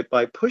decision by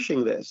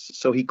pushing this?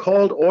 So he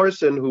called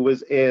Orson, who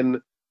was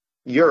in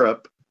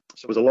Europe.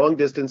 So it was a long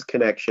distance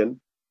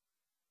connection.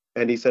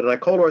 And he said, and I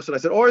called Orson. I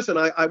said, Orson,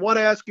 I want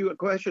to ask you a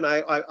question.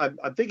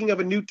 I'm thinking of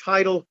a new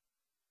title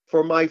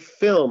for my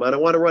film, and I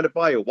want to run it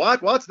by you.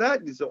 What's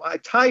that? So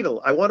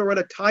title. I want to run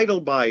a title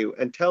by you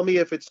and tell me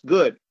if it's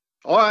good.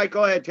 All right,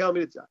 go ahead. Tell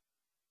me. It's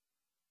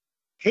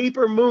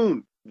Paper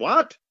Moon.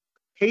 What?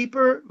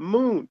 Paper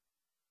Moon.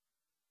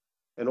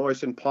 And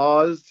Orson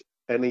paused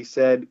and he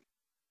said,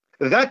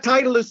 that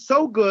title is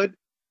so good,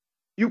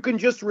 you can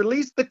just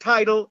release the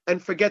title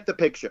and forget the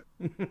picture.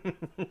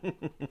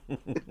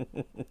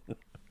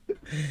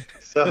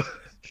 So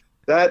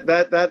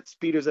that's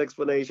Peter's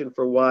explanation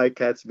for why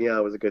Cat's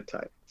Meow was a good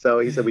title. So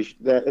he said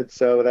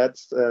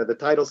that's the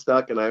title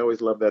stuck, and I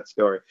always love that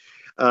story.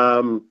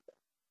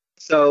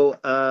 So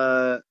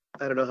I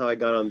don't know how I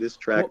got on this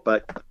track,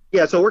 but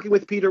yeah. So working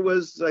with Peter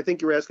was, I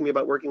think you were asking me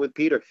about working with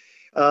Peter.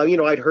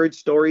 I'd heard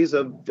stories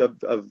of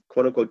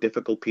quote unquote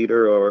difficult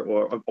Peter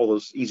or all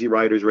those Easy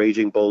Riders,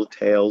 Raging Bull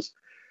tales.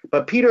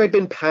 But Peter had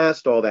been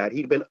past all that.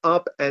 He'd been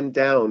up and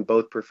down,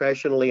 both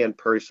professionally and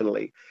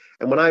personally.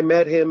 And when I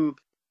met him,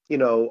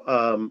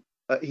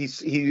 he's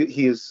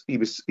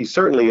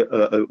certainly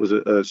was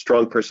a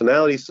strong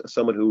personality,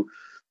 someone who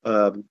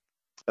um,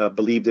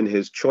 believed in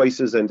his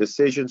choices and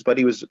decisions, but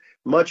he was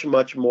much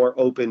more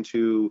open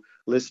to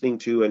listening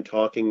to and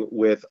talking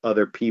with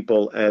other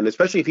people, and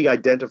especially if he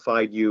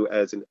identified you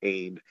as an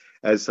aid,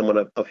 as someone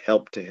of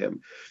help to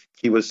him.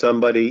 He was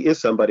somebody is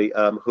somebody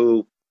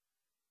who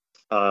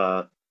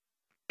kind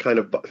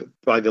of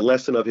by the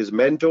lesson of his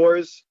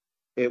mentors.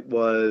 It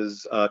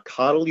was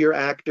coddle your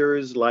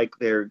actors like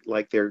their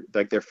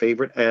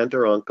favorite aunt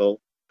or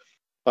uncle.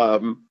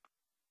 Um,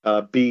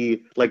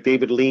 be like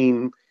David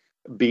Lean,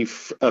 be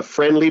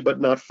friendly but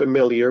not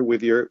familiar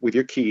with your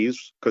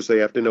keys, because they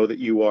have to know that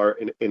you are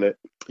in a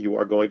you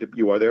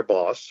are their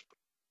boss.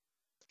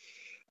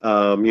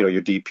 Your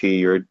DP,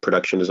 your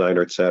production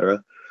designer,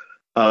 etc.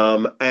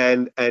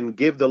 And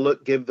give the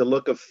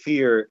look of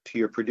fear to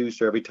your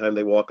producer every time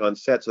they walk on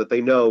set, so that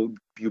they know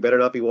you better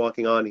not be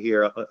walking on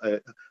here.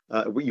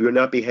 You will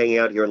not be hanging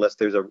out here unless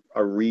there's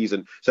a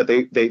reason. So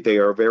they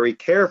are very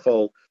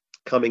careful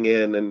coming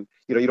in, and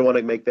you don't want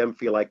to make them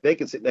feel like they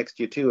can sit next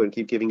to you too and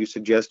keep giving you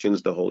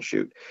suggestions the whole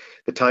shoot.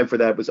 The time for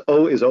that is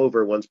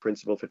over once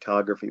principal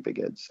photography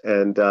begins.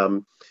 And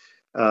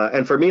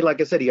for me, like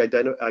I said, he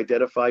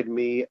identified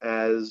me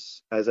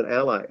as an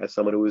ally, as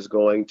someone who was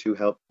going to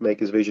help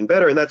make his vision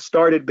better. And that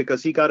started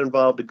because he got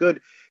involved a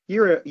good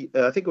year.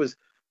 I think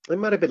it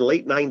might have been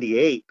late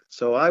 '98.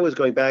 So I was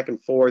going back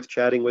and forth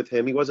chatting with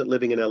him. He wasn't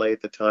living in LA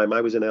at the time.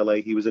 I was in LA.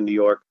 He was in New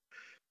York.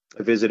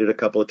 I visited a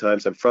couple of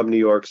times. I'm from New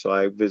York, so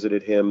I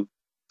visited him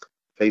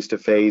face to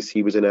face.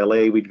 He was in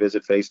LA. We'd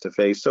visit face to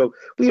face. So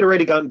we had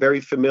already gotten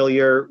very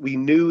familiar. We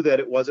knew that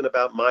it wasn't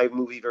about my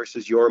movie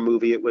versus your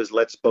movie. It was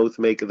let's both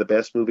make the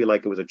best movie,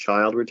 like it was a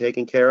child we're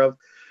taking care of.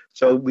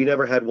 So we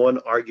never had one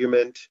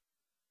argument.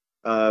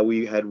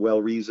 We had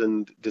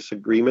well-reasoned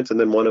disagreements, and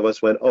then one of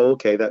us went, "Oh,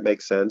 okay, that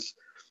makes sense."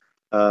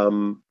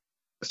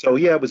 So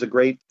yeah, it was a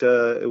great.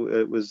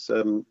 It was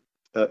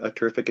a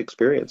terrific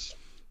experience.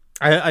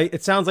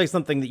 It sounds like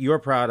something that you're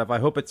proud of. I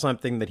hope it's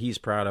something that he's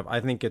proud of.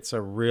 I think it's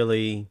a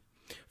really,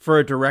 for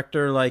a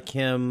director like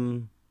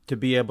him to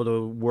be able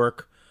to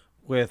work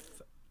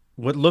with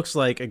what looks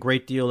like a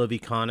great deal of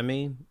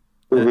economy,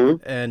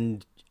 Mm-hmm.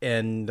 and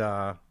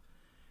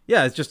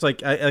yeah, it's just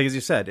like as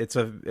you said,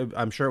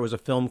 I'm sure it was a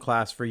film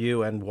class for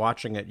you, and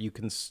watching it, you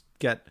can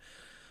get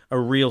a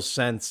real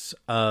sense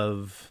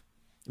of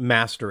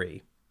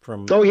mastery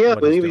from. Oh yeah,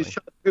 what he's it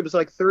doing. was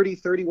like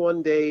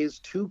 31 days,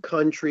 2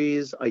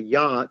 countries, a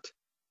yacht,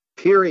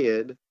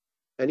 period.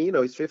 And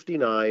he's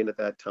 59 at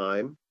that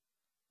time,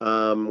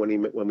 when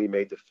we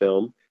made the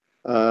film.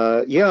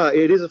 Yeah,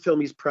 it is a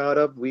film he's proud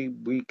of.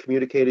 We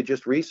communicated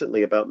just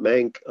recently about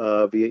Mank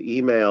via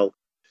email,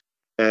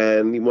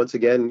 and once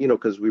again,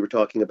 because we were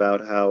talking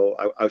about how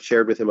I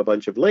shared with him a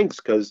bunch of links,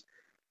 because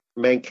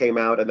Mank came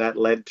out, and that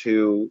led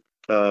to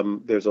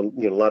there's a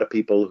lot of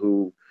people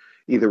who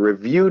either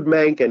reviewed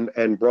Mank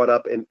and brought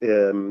up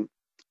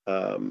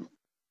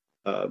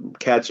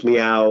Cat's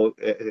Meow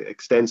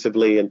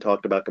extensively and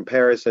talked about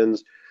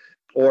comparisons,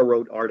 or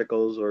wrote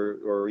articles,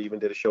 or even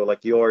did a show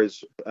like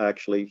yours,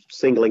 actually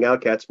singling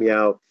out Cat's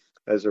Meow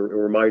as a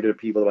reminder to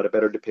people about a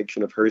better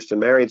depiction of Hearst and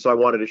Marion. So I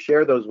wanted to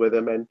share those with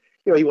him, and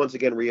he once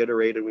again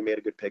reiterated we made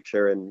a good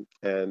picture, and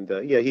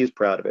yeah, he's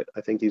proud of it.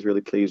 I think he's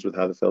really pleased with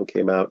how the film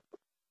came out.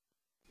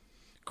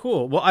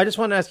 Cool. Well, I just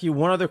want to ask you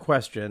one other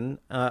question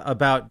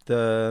about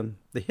the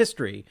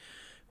history,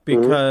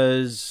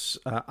 because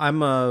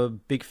I'm a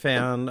big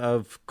fan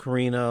of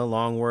Karina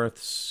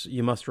Longworth's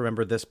You Must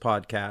Remember This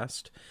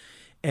podcast.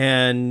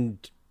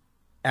 And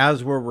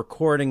as we're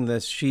recording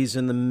this, she's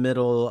in the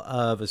middle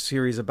of a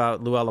series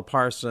about Luella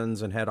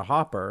Parsons and Hedda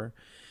Hopper.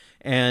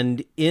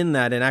 And in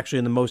that, and actually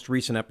in the most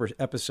recent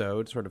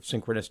episode, sort of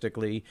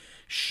synchronistically,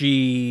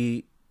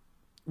 she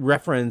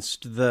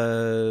referenced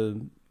the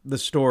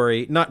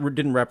story,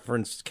 didn't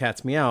reference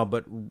Cat's Meow,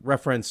 but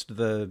referenced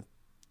the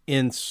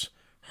Ince,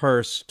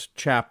 Hearst,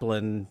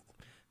 Chaplin,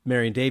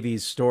 Marion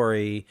Davies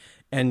story,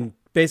 and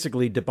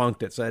basically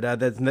debunked it. Said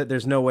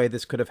there's no way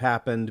this could have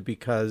happened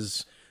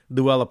because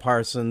Luella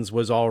Parsons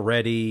was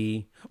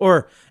already,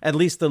 or at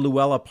least the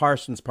Luella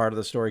Parsons part of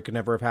the story could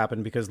never have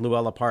happened because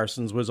Luella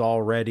Parsons was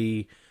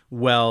already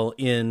well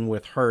in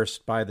with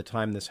Hearst by the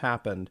time this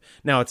happened.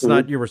 Now, it's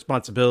not your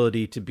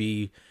responsibility to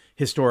be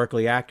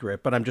historically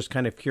accurate, but I'm just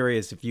kind of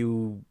curious if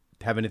you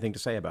have anything to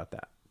say about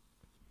that.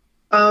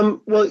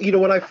 Well,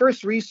 when I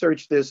first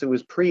researched this, it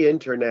was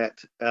pre-internet,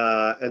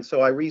 and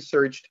so I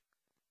researched,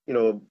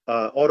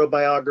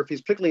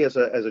 autobiographies. Particularly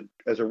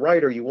as a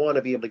writer, you want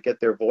to be able to get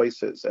their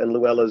voices. And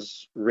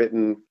Luella's wrote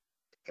an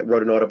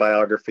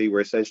autobiography where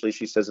essentially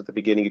she says at the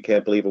beginning, "You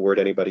can't believe a word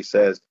anybody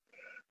says."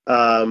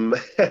 And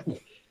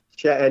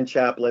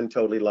Chaplin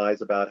totally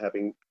lies about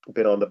having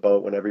been on the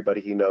boat when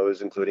everybody he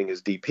knows, including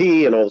his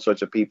DP and all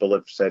sorts of people,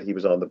 have said he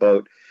was on the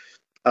boat.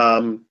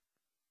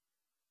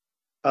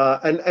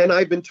 And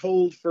I've been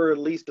told for at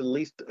least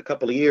a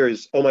couple of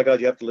years, "Oh my God,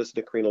 you have to listen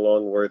to Karina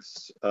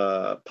Longworth's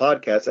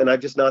podcast." And I'm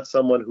just not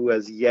someone who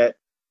has yet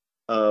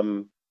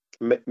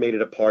made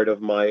it a part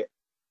of my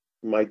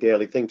my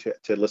daily thing to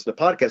listen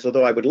to podcasts,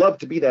 although I would love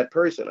to be that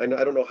person.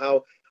 I don't know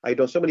how. I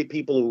know so many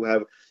people who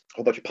have a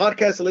whole bunch of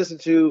podcasts to listen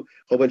to, a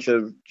whole bunch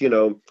of,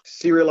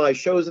 serialized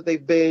shows that they've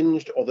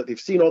binged, or that they've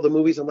seen all the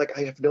movies. I'm like,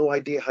 I have no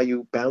idea how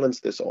you balance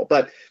this all.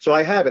 But so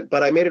I haven't,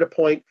 but I made it a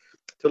point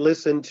to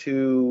listen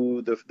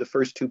to the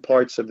first two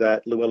parts of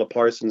that Llewellyn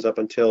Parsons up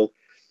until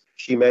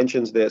she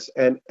mentions this.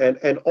 And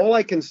all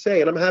I can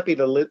say, and I'm happy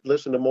to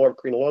listen to more of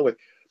Green along with,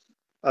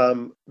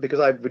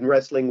 because I've been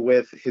wrestling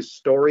with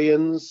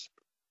historians'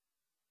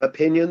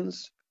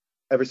 opinions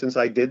ever since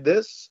I did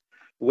this,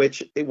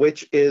 which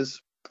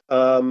is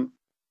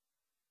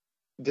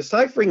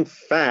deciphering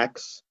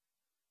facts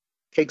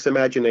takes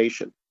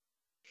imagination,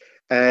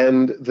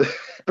 and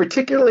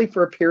particularly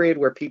for a period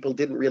where people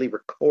didn't really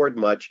record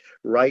much,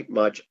 write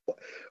much,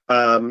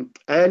 and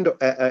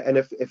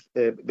if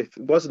it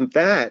wasn't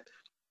that,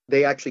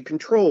 they actually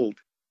controlled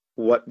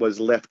what was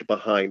left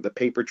behind, the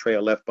paper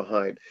trail left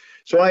behind.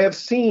 So I have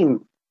seen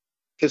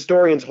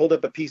historians hold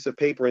up a piece of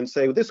paper and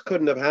say, well, this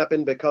couldn't have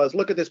happened because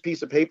look at this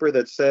piece of paper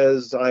that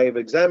says I've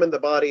examined the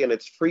body and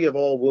it's free of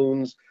all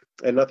wounds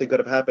and nothing could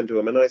have happened to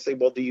him. And I say,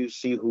 well, do you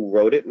see who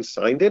wrote it and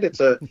signed it? It's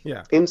a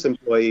Ince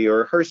employee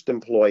or a Hearst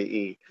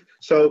employee.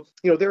 So,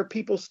 there are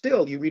people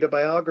still, you read a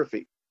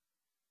biography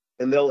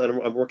and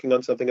I'm working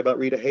on something about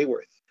Rita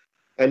Hayworth,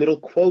 and it'll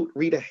quote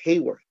Rita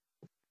Hayworth.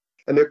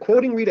 And they're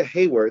quoting Rita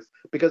Hayworth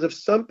because of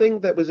something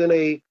that was in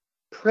a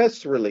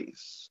press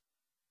release.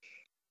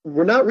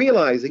 We're not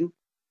realizing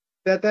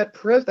that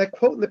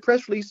quote in the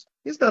press release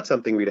is not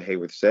something Rita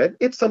Hayworth said.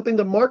 It's something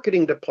the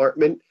marketing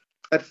department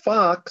at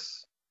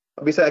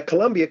at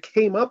Columbia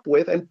came up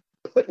with and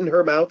put in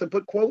her mouth and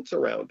put quotes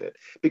around it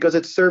because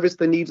it serviced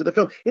the needs of the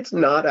film. It's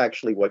not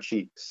actually what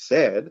she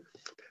said,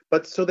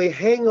 but so they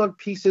hang on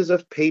pieces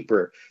of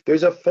paper.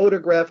 There's a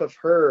photograph of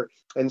her,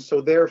 and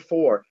so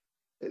therefore,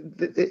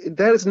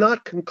 that is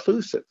not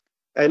conclusive.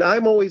 And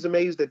I'm always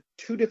amazed at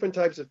two different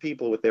types of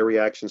people with their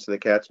reactions to the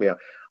Cat's Meow.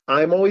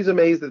 I'm always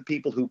amazed at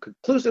people who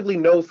conclusively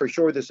know for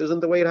sure this isn't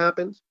the way it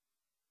happens.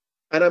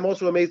 And I'm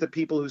also amazed at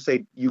people who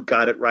say, you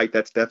got it right,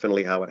 that's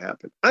definitely how it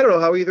happened. I don't know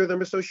how either of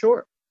them are so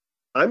sure.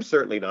 I'm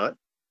certainly not.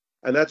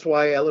 And that's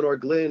why Eleanor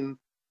Glynn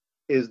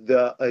is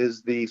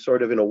the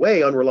sort of, in a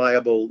way,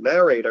 unreliable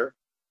narrator,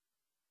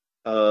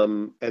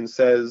 and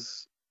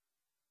says,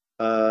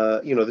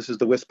 this is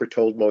the whisper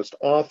told most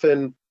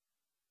often.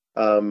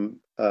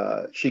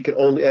 She can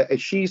only,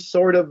 she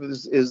sort of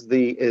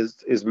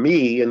is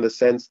me in the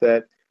sense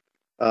that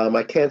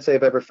I can't say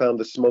I've ever found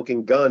the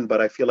smoking gun,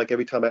 but I feel like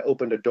every time I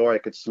opened a door, I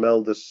could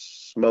smell the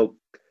smoke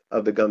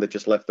of the gun that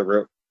just left the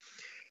room.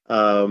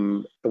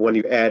 When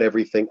you add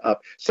everything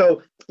up.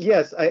 So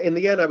yes, in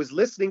the end, I was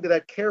listening to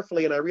that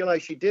carefully, and I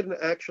realized she didn't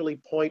actually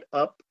point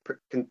up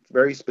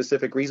very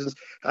specific reasons.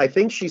 I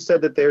think she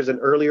said that there's an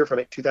earlier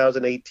from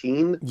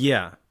 2018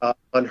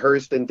 on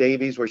Hearst and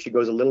Davies where she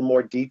goes a little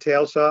more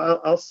detail. So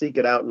I'll seek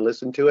it out and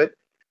listen to it.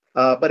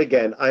 But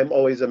again, I'm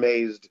always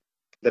amazed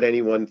that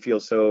anyone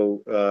feels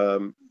so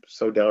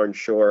darn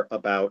sure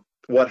about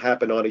what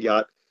happened on a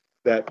yacht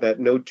that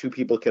no two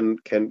people can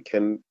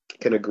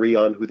agree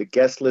on who the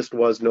guest list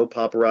was. No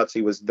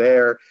paparazzi was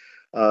there.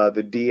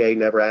 The DA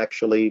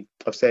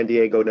of San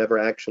Diego never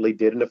actually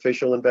did an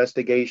official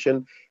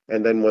investigation.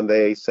 And then when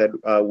they said,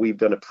 we've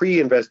done a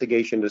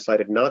pre-investigation,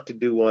 decided not to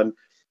do one,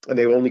 and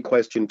they only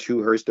questioned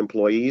two Hearst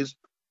employees,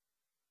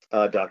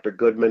 Dr.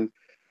 Goodman,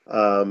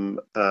 and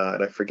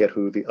I forget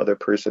who the other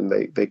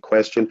person they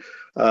questioned.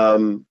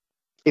 And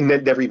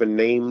then never even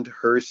named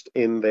Hearst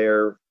in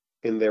their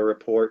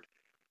report.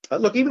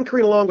 Look, even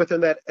Karina Long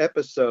within that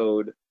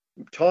episode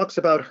talks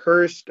about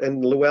Hearst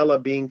and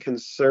Llewellyn being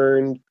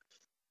concerned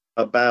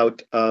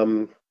about,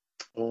 I'm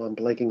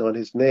blanking on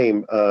his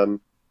name,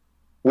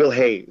 Will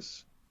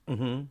Hayes,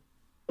 and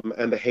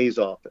the Hayes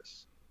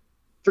office.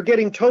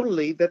 Forgetting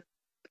totally that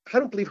I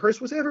don't believe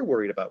Hearst was ever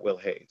worried about Will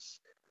Hayes.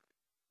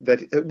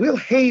 That Will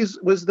Hayes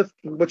was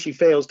what she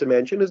fails to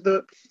mention is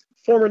the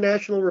former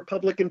National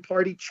Republican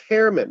Party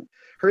chairman.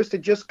 Hearst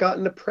had just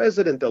gotten a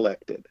president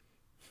elected.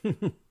 I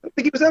don't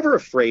think he was ever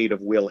afraid of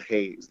Will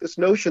Hayes. This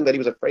notion that he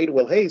was afraid of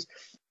Will Hayes,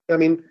 I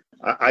mean,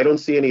 I don't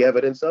see any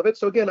evidence of it.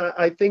 So again,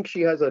 I think she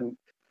has a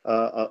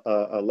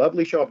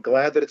lovely show. I'm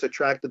glad that it's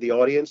attracted the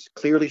audience.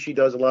 Clearly, she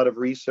does a lot of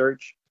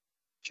research.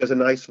 She has a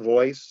nice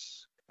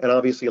voice, and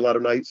obviously a lot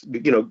of nice,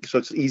 so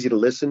it's easy to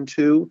listen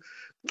to.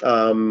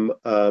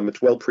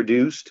 It's well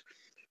produced,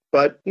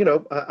 but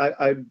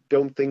I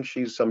don't think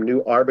she's some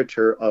new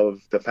arbiter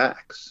of the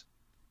facts.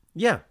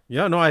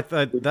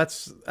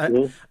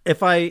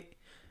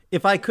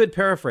 If I could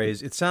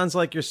paraphrase, it sounds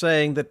like you're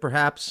saying that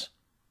perhaps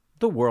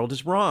the world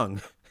is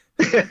wrong.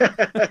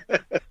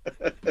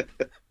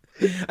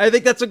 I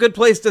think that's a good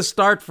place to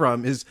start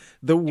from, is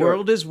the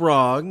world is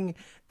wrong,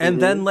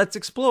 and then let's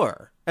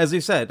explore. As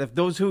you said, if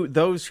those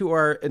who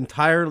are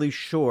entirely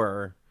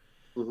sure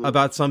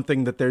about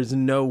something that there's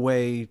no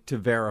way to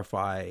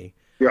verify.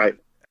 Right.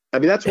 I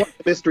mean, that's why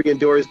the mystery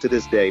endures to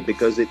this day,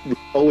 because it will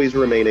always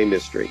remain a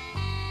mystery.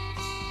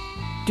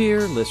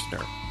 Dear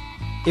listener,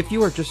 if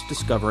you are just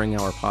discovering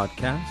our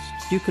podcast,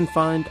 You can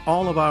find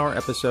all of our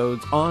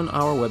episodes on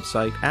our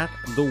website at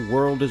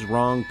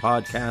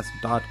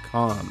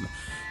theworldiswrongpodcast.com.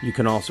 You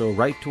can also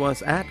write to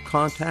us at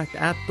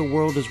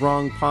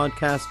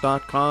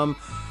contact@theworldiswrongpodcast.com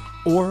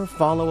or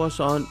follow us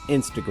on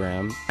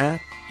Instagram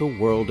at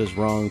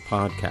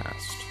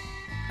theworldiswrongpodcast.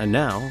 And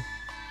now,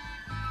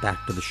 back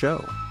to the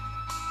show.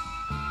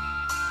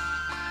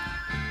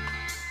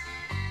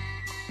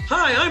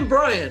 Hi, I'm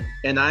Bryan.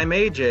 And I'm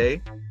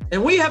AJ.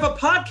 And we have a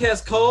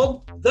podcast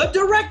called The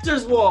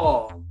Director's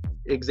Wall,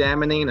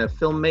 examining a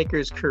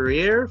filmmaker's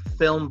career,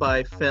 film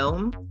by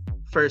film.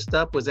 First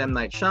up was M.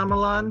 Night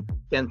Shyamalan,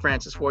 then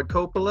Francis Ford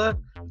Coppola.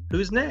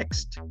 Who's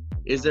next?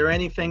 Is there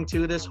anything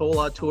to this whole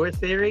auteur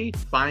theory?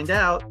 Find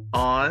out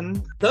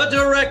on The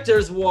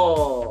Director's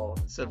Wall.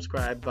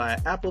 Subscribe via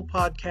Apple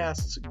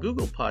Podcasts,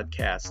 Google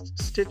Podcasts,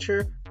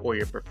 Stitcher, or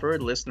your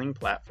preferred listening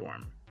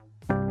platform.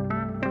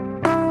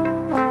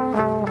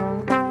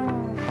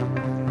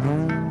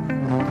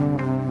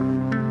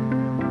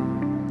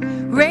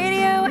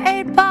 Radio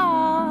 8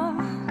 Ball.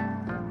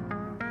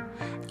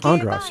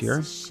 Andras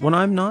here. When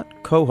I'm not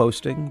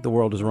co-hosting The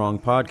World is Wrong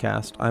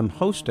podcast, I'm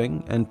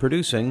hosting and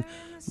producing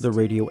the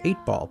Radio 8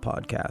 Ball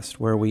podcast,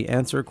 where we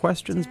answer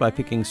questions by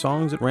picking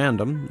songs at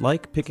random,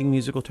 like picking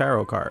musical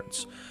tarot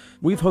cards.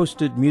 We've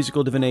hosted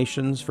musical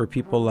divinations for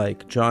people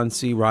like John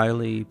C.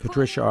 Reilly,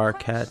 Patricia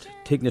Arquette,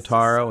 Tig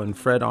Notaro, and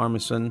Fred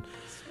Armisen,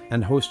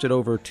 and hosted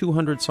over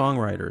 200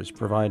 songwriters,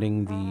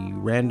 providing the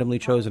randomly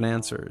chosen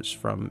answers,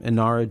 from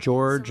Inara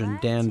George and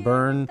Dan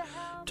Byrne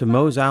to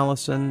Mose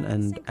Allison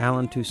and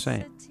Alan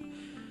Toussaint.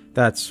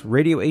 That's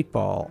Radio 8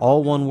 Ball,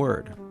 all one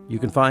word. You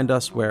can find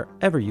us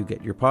wherever you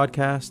get your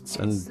podcasts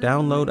and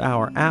download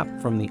our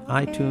app from the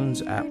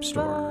iTunes App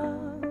Store.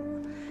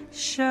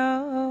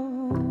 Show.